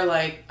seemed more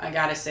like, I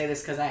gotta say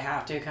this because I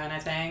have to kind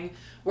of thing,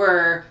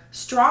 where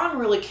Strong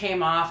really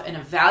came off and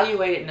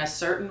evaluated in a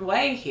certain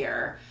way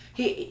here.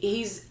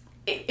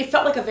 It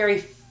felt like a very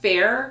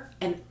fair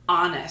and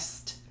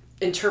honest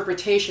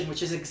interpretation,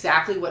 which is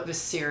exactly what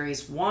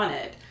Viserys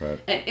wanted. Right.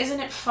 And isn't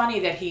it funny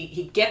that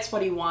he gets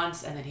what he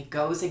wants and then he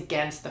goes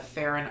against the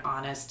fair and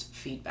honest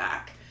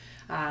feedback?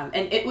 And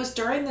it was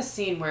during the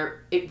scene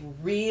where it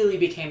really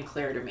became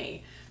clear to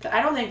me that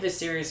I don't think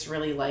Viserys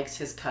really likes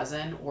his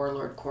cousin or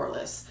Lord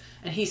Corlys.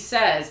 And he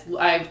says,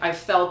 I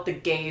felt the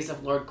gaze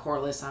of Lord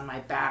Corlys on my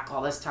back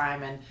all this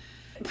time. And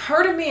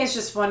part of me is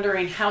just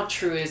wondering, how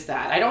true is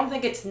that? I don't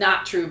think it's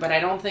not true, but I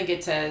don't think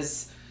it's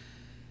as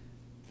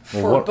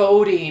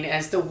foreboding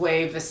as the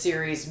way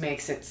Viserys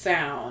makes it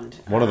sound.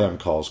 One of them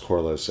calls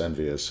Corlys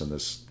envious in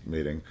this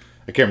meeting.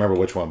 I can't remember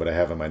which one, but I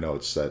have in my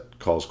notes that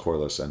calls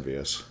Corlys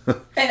envious.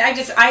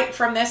 And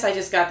from this, I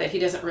just got that he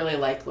doesn't really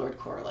like Lord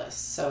Corlys.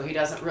 So he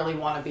doesn't really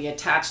want to be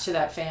attached to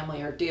that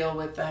family or deal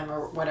with them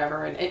or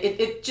whatever. And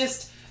it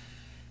just,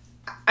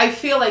 I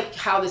feel like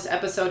how this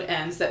episode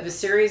ends, that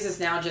Viserys is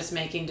now just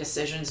making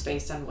decisions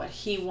based on what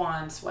he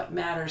wants, what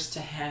matters to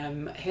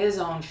him, his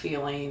own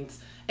feelings,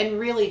 and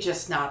really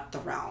just not the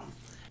realm.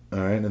 All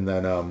right, and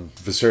then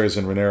Viserys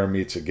and Rhaenyra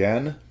meets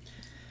again.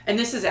 And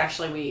this is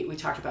actually, we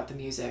talked about the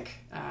music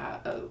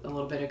a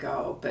little bit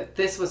ago, but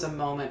this was a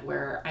moment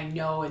where I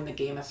know in the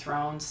Game of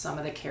Thrones, some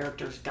of the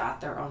characters got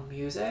their own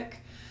music.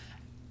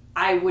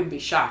 I wouldn't be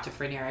shocked if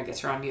Rhaenyra gets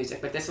her own music,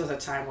 but this was a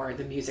time where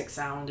the music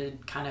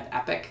sounded kind of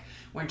epic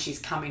when she's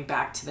coming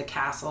back to the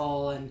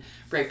castle and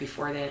right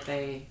before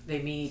they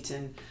meet.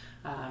 And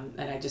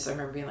I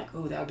remember being like,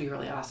 ooh, that would be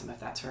really awesome if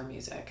that's her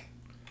music.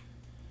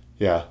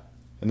 Yeah,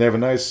 and they have a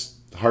nice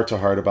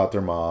heart-to-heart about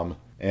their mom.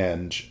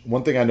 And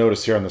one thing I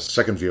noticed here on the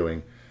second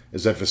viewing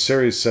is that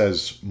Viserys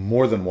says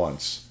more than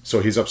once, so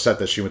he's upset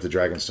that she went to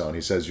Dragonstone.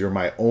 He says, "You're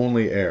my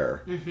only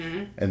heir."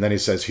 Mm-hmm. And then he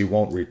says he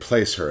won't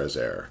replace her as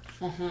heir.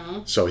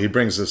 Mm-hmm. So he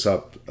brings this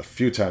up a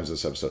few times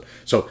this episode.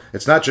 So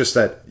it's not just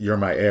that you're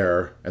my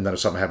heir, and then if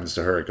something happens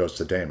to her, it goes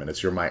to Daemon.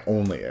 It's you're my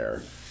only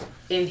heir.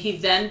 And he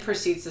then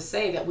proceeds to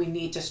say that we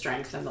need to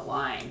strengthen the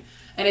line.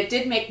 And it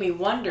did make me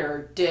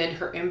wonder, did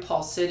her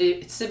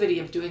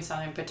impulsivity of doing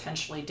something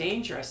potentially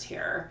dangerous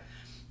here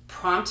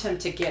prompt him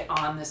to get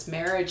on this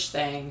marriage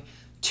thing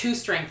to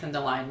strengthen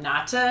the line?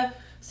 Not to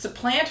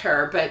supplant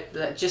her,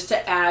 but just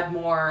to add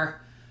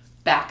more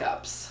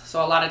backups.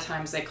 So a lot of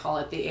times they call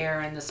it the heir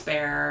and the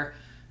spare,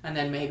 and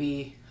then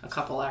maybe a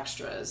couple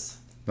extras.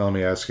 Now let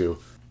me ask you,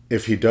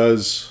 if he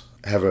does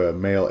have a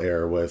male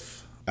heir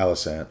with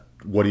Alicent,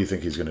 what do you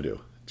think he's going to do?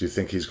 Do you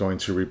think he's going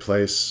to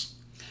replace...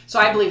 So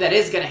I believe that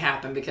is going to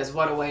happen, because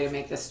what a way to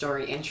make this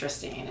story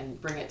interesting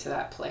and bring it to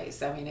that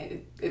place. I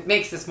mean, it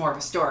makes this more of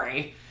a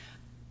story.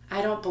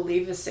 I don't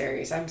believe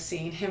Viserys. I'm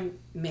seeing him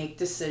make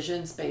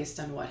decisions based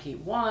on what he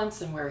wants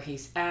and where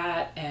he's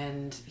at.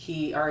 And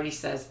he already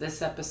says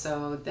this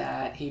episode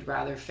that he'd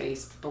rather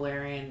face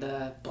Balerion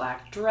the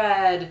Black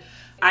Dread.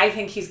 I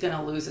think he's going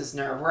to lose his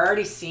nerve. We're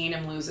already seeing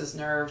him lose his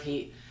nerve.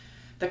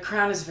 The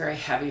crown is very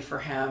heavy for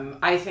him.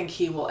 I think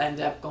he will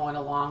end up going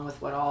along with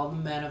what all the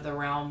men of the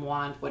realm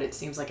want, what it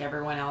seems like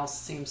everyone else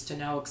seems to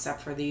know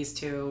except for these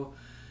two.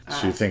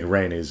 So you think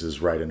Rhaenys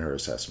is right in her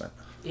assessment?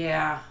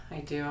 Yeah,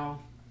 I do.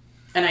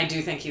 And I do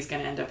think he's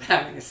going to end up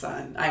having a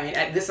son. I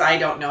mean, this I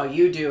don't know.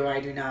 You do, I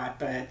do not,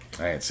 but...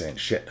 I ain't saying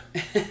shit.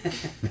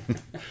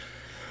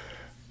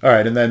 All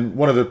right, and then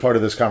one other part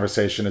of this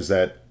conversation is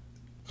that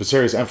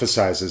Viserys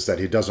emphasizes that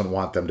he doesn't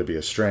want them to be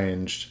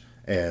estranged,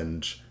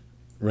 and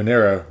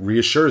Rhaenyra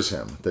reassures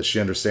him that she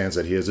understands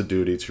that he has a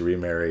duty to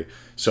remarry.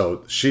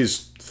 So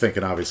she's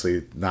thinking,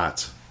 obviously,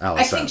 not Alicent.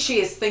 I think she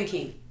is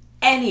thinking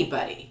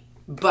anybody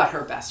but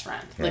her best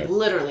friend. Like,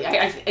 literally.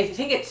 I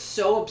think it's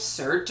so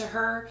absurd to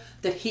her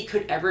that he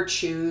could ever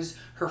choose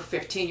her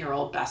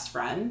 15-year-old best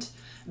friend,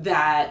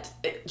 that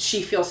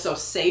she feels so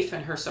safe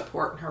in her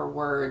support and her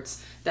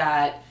words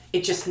that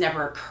it just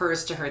never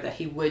occurs to her that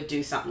he would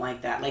do something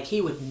like that. Like,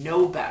 he would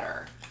know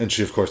better. And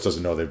she, of course,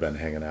 doesn't know they've been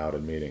hanging out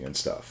and meeting and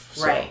stuff.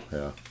 So, right.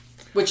 Yeah.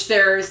 Which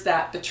there's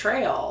that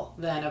betrayal,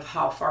 then, of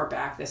how far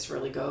back this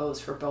really goes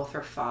for both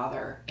her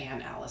father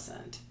and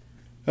Alicent.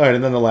 All right,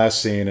 and then the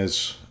last scene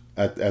is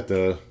at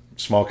the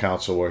small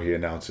council where he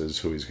announces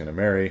who he's going to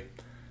marry,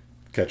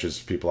 catches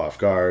people off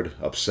guard,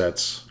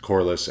 upsets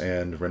Corlys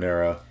and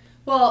Rhaenyra.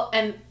 Well,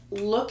 and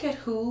look at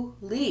who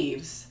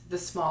leaves the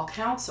small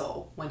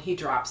council when he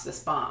drops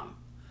this bomb.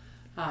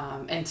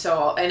 And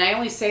I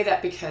only say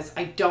that because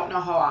I don't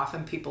know how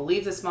often people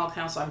leave the small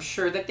council. I'm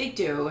sure that they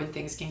do, and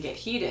things can get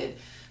heated.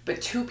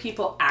 But 2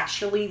 people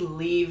actually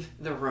leave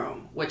the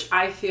room, which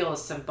I feel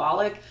is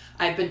symbolic.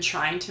 I've been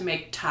trying to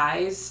make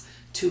ties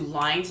to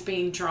lines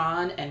being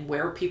drawn and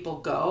where people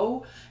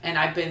go. And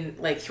I've been,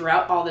 like,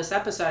 throughout all this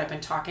episode, I've been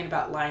talking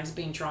about lines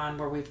being drawn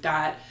where we've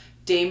got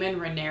Daemon,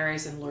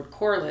 Rhaenyra, and Lord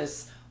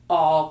Corlys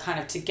all kind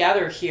of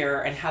together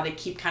here, and how they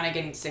keep kind of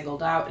getting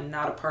singled out and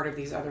not a part of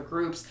these other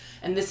groups.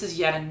 And this is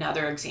yet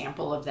another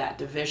example of that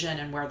division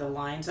and where the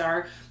lines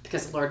are,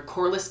 because Lord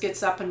Corlys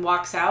gets up and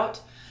walks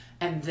out,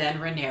 and then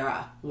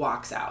Rhaenyra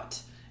walks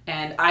out.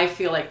 And I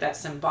feel like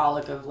that's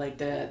symbolic of, like,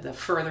 the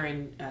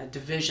furthering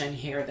division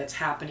here that's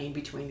happening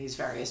between these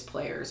various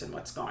players and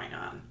what's going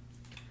on.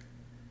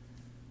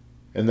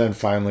 And then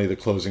finally, the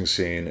closing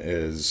scene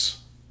is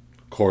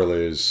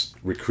Corlys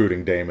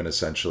recruiting Daemon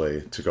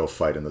essentially to go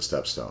fight in the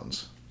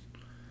Stepstones.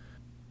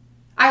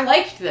 I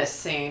liked this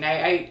scene.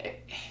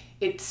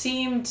 It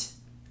seemed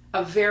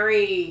a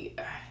very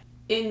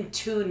in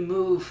tune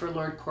move for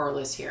Lord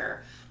Corlys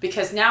here,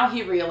 because now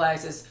he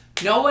realizes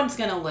no one's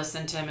going to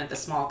listen to him at the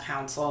small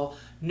council.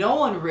 No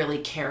one really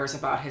cares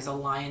about his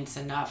alliance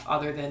enough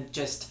other than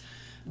just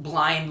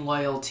blind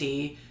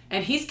loyalty.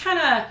 And he's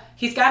got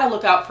to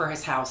look out for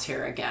his house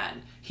here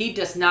again. He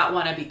does not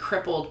want to be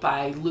crippled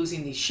by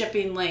losing these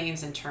shipping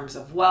lanes in terms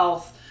of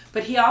wealth,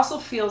 but he also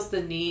feels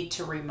the need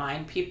to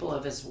remind people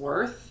of his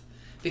worth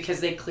because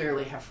they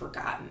clearly have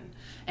forgotten.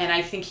 And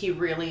I think he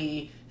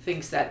really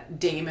thinks that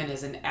Daemon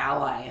is an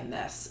ally in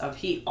this.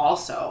 He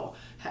also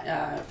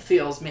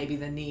feels maybe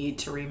the need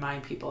to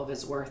remind people of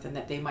his worth and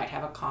that they might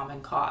have a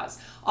common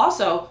cause.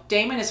 Also,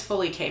 Daemon is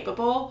fully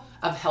capable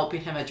of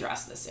helping him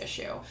address this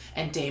issue.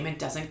 And Daemon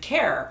doesn't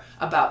care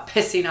about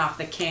pissing off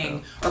the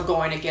king or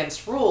going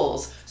against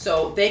rules.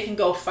 So they can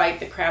go fight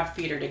the crab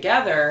feeder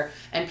together,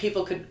 and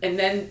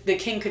then the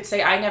king could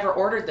say, I never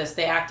ordered this.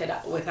 They acted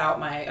without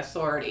my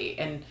authority.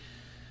 And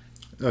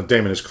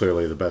Daemon is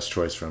clearly the best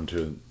choice for him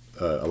to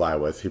ally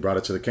with. He brought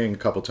it to the king a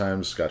couple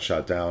times, got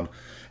shot down.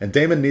 And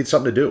Daemon needs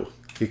something to do.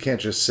 He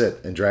can't just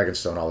sit in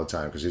Dragonstone all the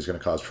time because he's going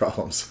to cause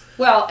problems.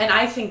 Well, and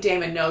I think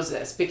Daemon knows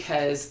this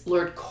because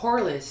Lord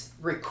Corlys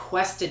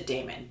requested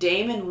Daemon.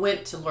 Daemon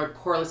went to Lord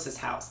Corlys'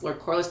 house. Lord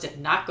Corlys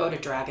did not go to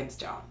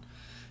Dragonstone.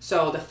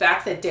 So the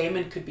fact that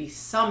Daemon could be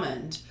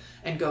summoned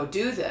and go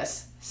do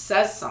this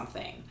says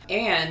something.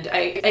 And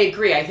I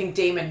agree. I think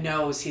Daemon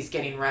knows he's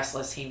getting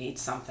restless. He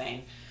needs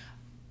something.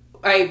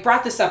 I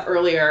brought this up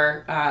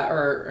earlier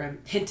or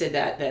hinted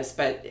at this,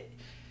 but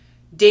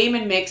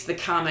Daemon makes the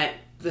comment,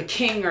 the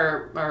king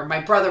or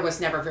my brother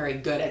was never very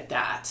good at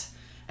that.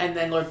 And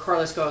then Lord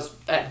Corlys goes,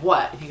 at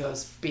what? And he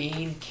goes,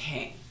 being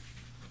king.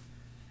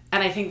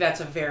 And I think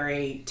that's a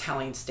very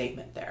telling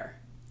statement there.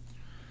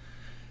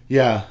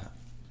 Yeah.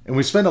 And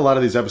we spend a lot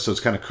of these episodes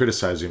kind of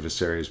criticizing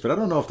Viserys, but I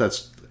don't know if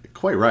that's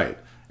quite right.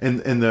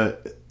 And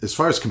as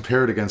far as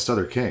compared against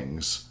other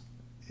kings,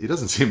 he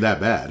doesn't seem that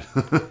bad.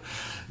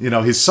 You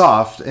know, he's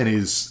soft and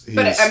he's...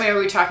 But, I mean, are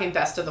we talking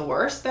best of the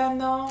worst then,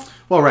 though?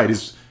 Well, right.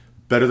 He's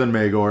better than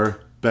Maegor,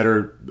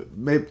 better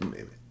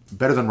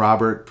than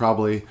Robert,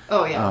 probably.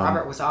 Oh, yeah.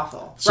 Robert was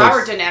awful. So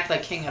Robert didn't act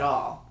like king at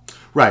all.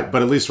 Right.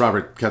 But at least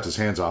Robert kept his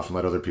hands off and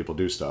let other people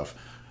do stuff,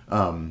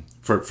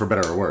 for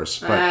better or worse.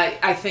 But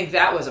I think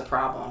that was a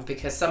problem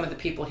because some of the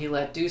people he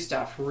let do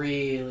stuff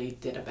really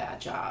did a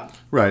bad job.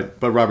 Right.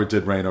 But Robert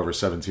did reign over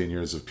 17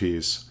 years of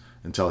peace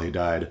until he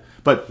died.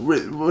 But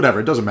whatever,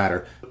 it doesn't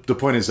matter. The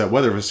point is that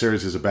whether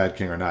Viserys is a bad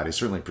king or not, he's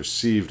certainly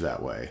perceived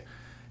that way.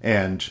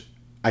 And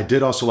I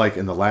did also like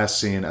in the last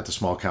scene at the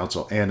small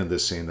council and in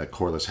this scene that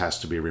Corlys has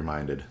to be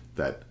reminded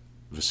that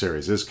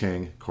Viserys is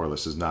king,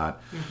 Corlys is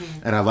not.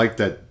 Mm-hmm. And I like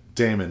that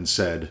Daemon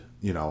said,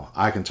 you know,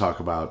 I can talk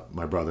about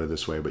my brother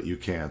this way, but you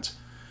can't.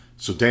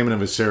 So Daemon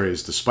and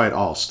Viserys, despite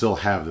all, still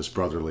have this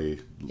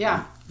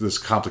this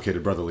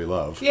complicated brotherly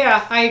love.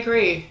 Yeah, I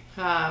agree.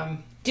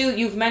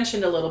 You've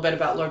mentioned a little bit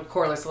about Lord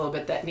Corlys, a little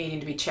bit that needing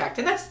to be checked,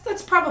 and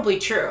that's probably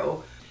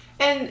true.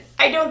 And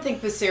I don't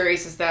think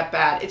Viserys is that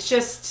bad. It's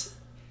just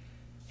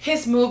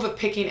his move of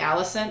picking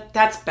Alicent,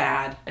 that's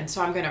bad, and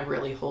so I'm going to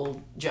really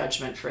hold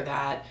judgment for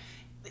that.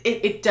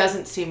 It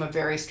doesn't seem a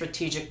very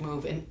strategic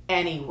move in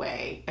any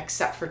way,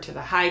 except for to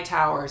the High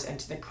Towers and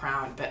to the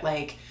crown. But,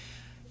 like,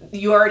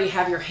 you already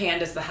have your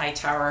hand as the High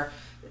Tower.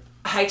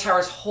 High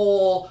Tower's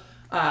whole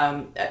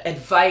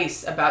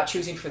advice about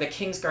choosing for the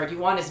Kingsguard, you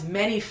want as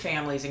many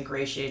families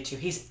ingratiated to.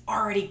 He's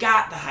already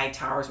got the High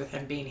Towers with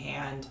him being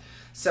hand.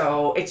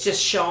 So it's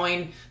just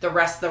showing the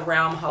rest of the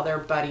realm how they're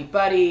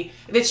buddy-buddy.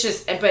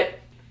 But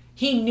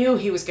he knew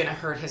he was going to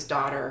hurt his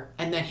daughter,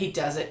 and then he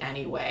does it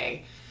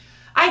anyway.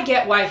 I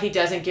get why he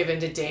doesn't give in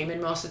to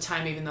Daemon most of the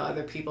time, even though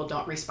other people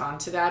don't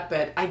respond to that.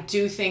 But I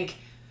do think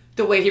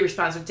the way he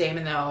responds with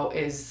Daemon, though,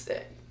 is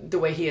the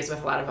way he is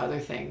with a lot of other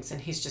things,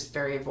 and he's just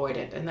very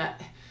avoidant. And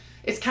that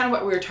it's kind of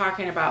what we were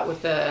talking about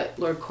with the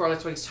Lord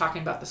Corlys when he's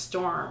talking about the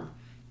storm.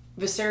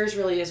 Viserys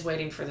really is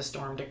waiting for the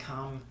storm to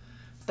come.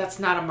 That's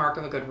not a mark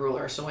of a good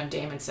ruler. So when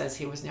Daemon says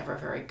he was never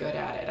very good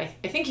at it,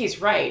 I think he's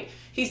right.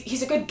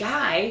 He's a good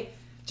guy,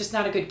 just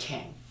not a good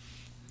king.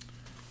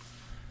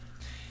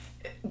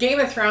 Game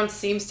of Thrones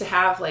seems to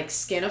have like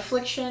skin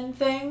affliction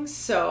things.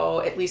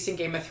 So at least in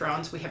Game of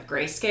Thrones, we have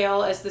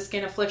grayscale as the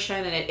skin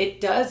affliction, and it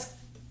does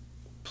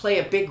play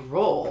a big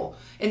role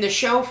in the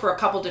show for a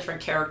couple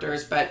different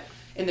characters, but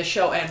in the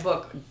show and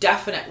book,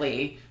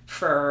 definitely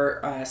for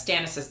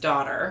Stannis'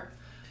 daughter.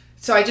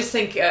 So I just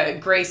think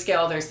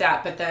grayscale, there's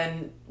that. But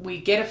then we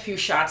get a few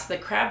shots of the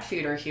crab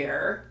feeder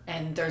here,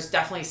 and there's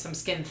definitely some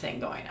skin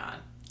thing going on.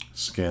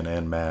 Skin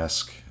and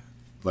mask.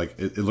 Like,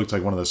 it looked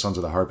like one of the Sons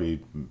of the Harpy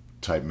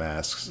type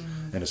masks,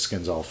 and his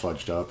skin's all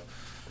fudged up.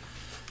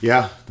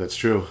 Yeah, that's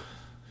true.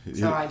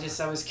 So I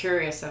was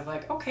curious of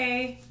like,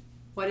 okay,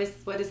 what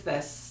is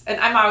this? And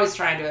I'm always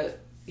trying to,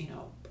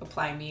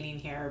 apply meaning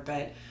here,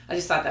 but I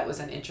just thought that was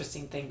an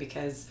interesting thing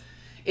because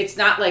it's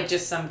not like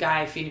just some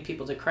guy feeding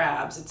people to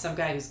crabs. It's some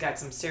guy who's got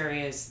some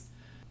serious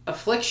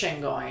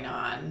affliction going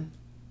on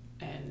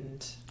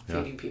and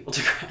feeding people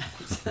to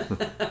crabs.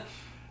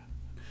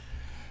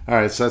 All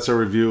right, so that's our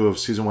review of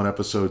Season 1,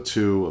 Episode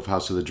 2 of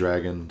House of the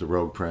Dragon, The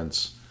Rogue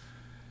Prince.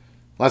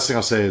 Last thing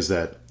I'll say is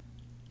that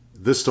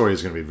this story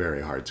is going to be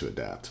very hard to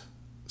adapt.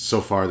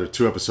 So far, they're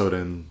 2 episodes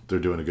in, they're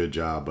doing a good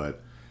job,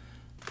 but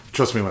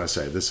trust me when I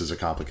say this is a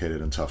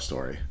complicated and tough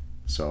story.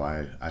 So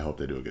I hope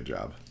they do a good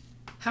job.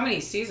 How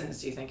many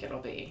seasons do you think it'll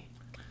be?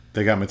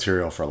 They got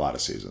material for a lot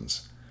of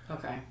seasons.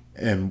 Okay.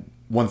 And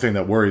one thing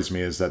that worries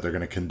me is that they're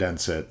going to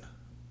condense it.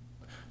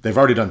 They've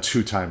already done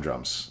 2 time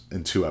jumps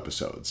in 2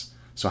 episodes.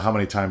 So how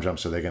many time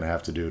jumps are they going to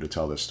have to do to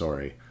tell this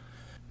story?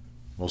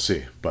 We'll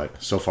see.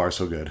 But so far,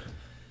 so good.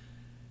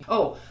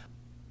 Oh,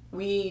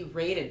 we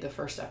rated the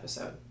first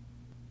episode.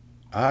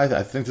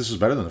 I think this was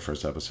better than the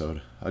first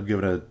episode. I'd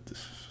give it a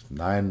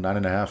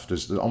 9.5.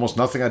 There's almost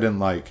nothing I didn't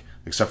like,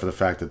 except for the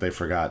fact that they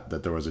forgot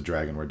that there was a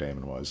dragon where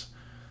Daemon was.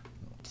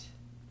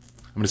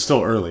 I mean, it's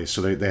still early,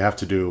 so they have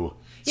to do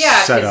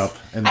setup.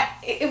 And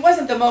it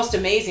wasn't the most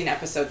amazing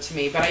episode to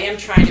me, but I am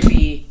trying to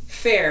be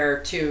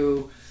fair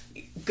to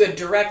good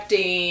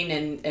directing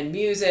and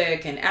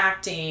music and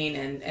acting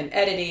and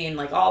editing,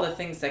 like all the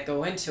things that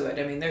go into it.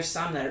 I mean, there's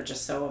some that are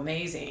just so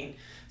amazing.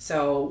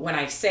 So when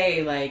I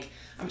say, like,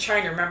 I'm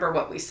trying to remember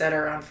what we said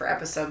around for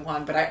episode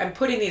 1, but I'm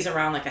putting these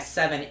around like a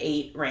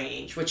 7-8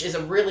 range, which is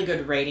a really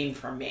good rating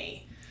for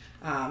me.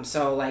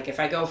 So like if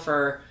I go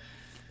for,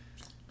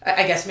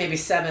 I guess maybe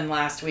 7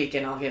 last week,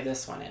 and I'll give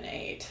this one an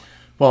 8.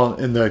 Well,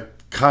 in the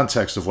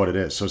context of what it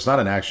is, so it's not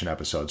an action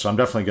episode, so I'm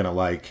definitely going to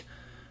like,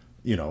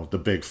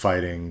 the big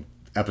fighting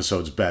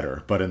episodes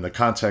better. But in the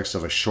context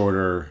of a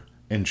shorter,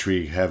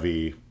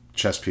 intrigue-heavy,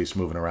 chess piece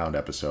moving around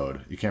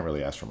episode, you can't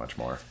really ask for much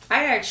more.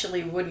 I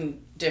actually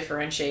wouldn't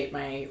differentiate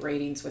my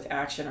ratings with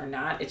action or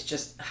not. It's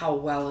just how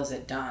well is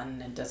it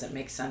done, and does it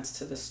make sense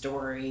to the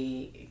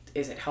story?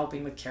 Is it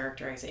helping with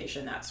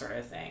characterization, that sort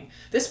of thing.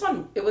 This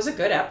one, it was a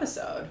good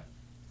episode.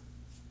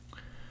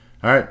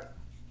 All right.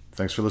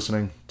 Thanks for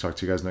listening. Talk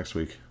to you guys next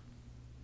week.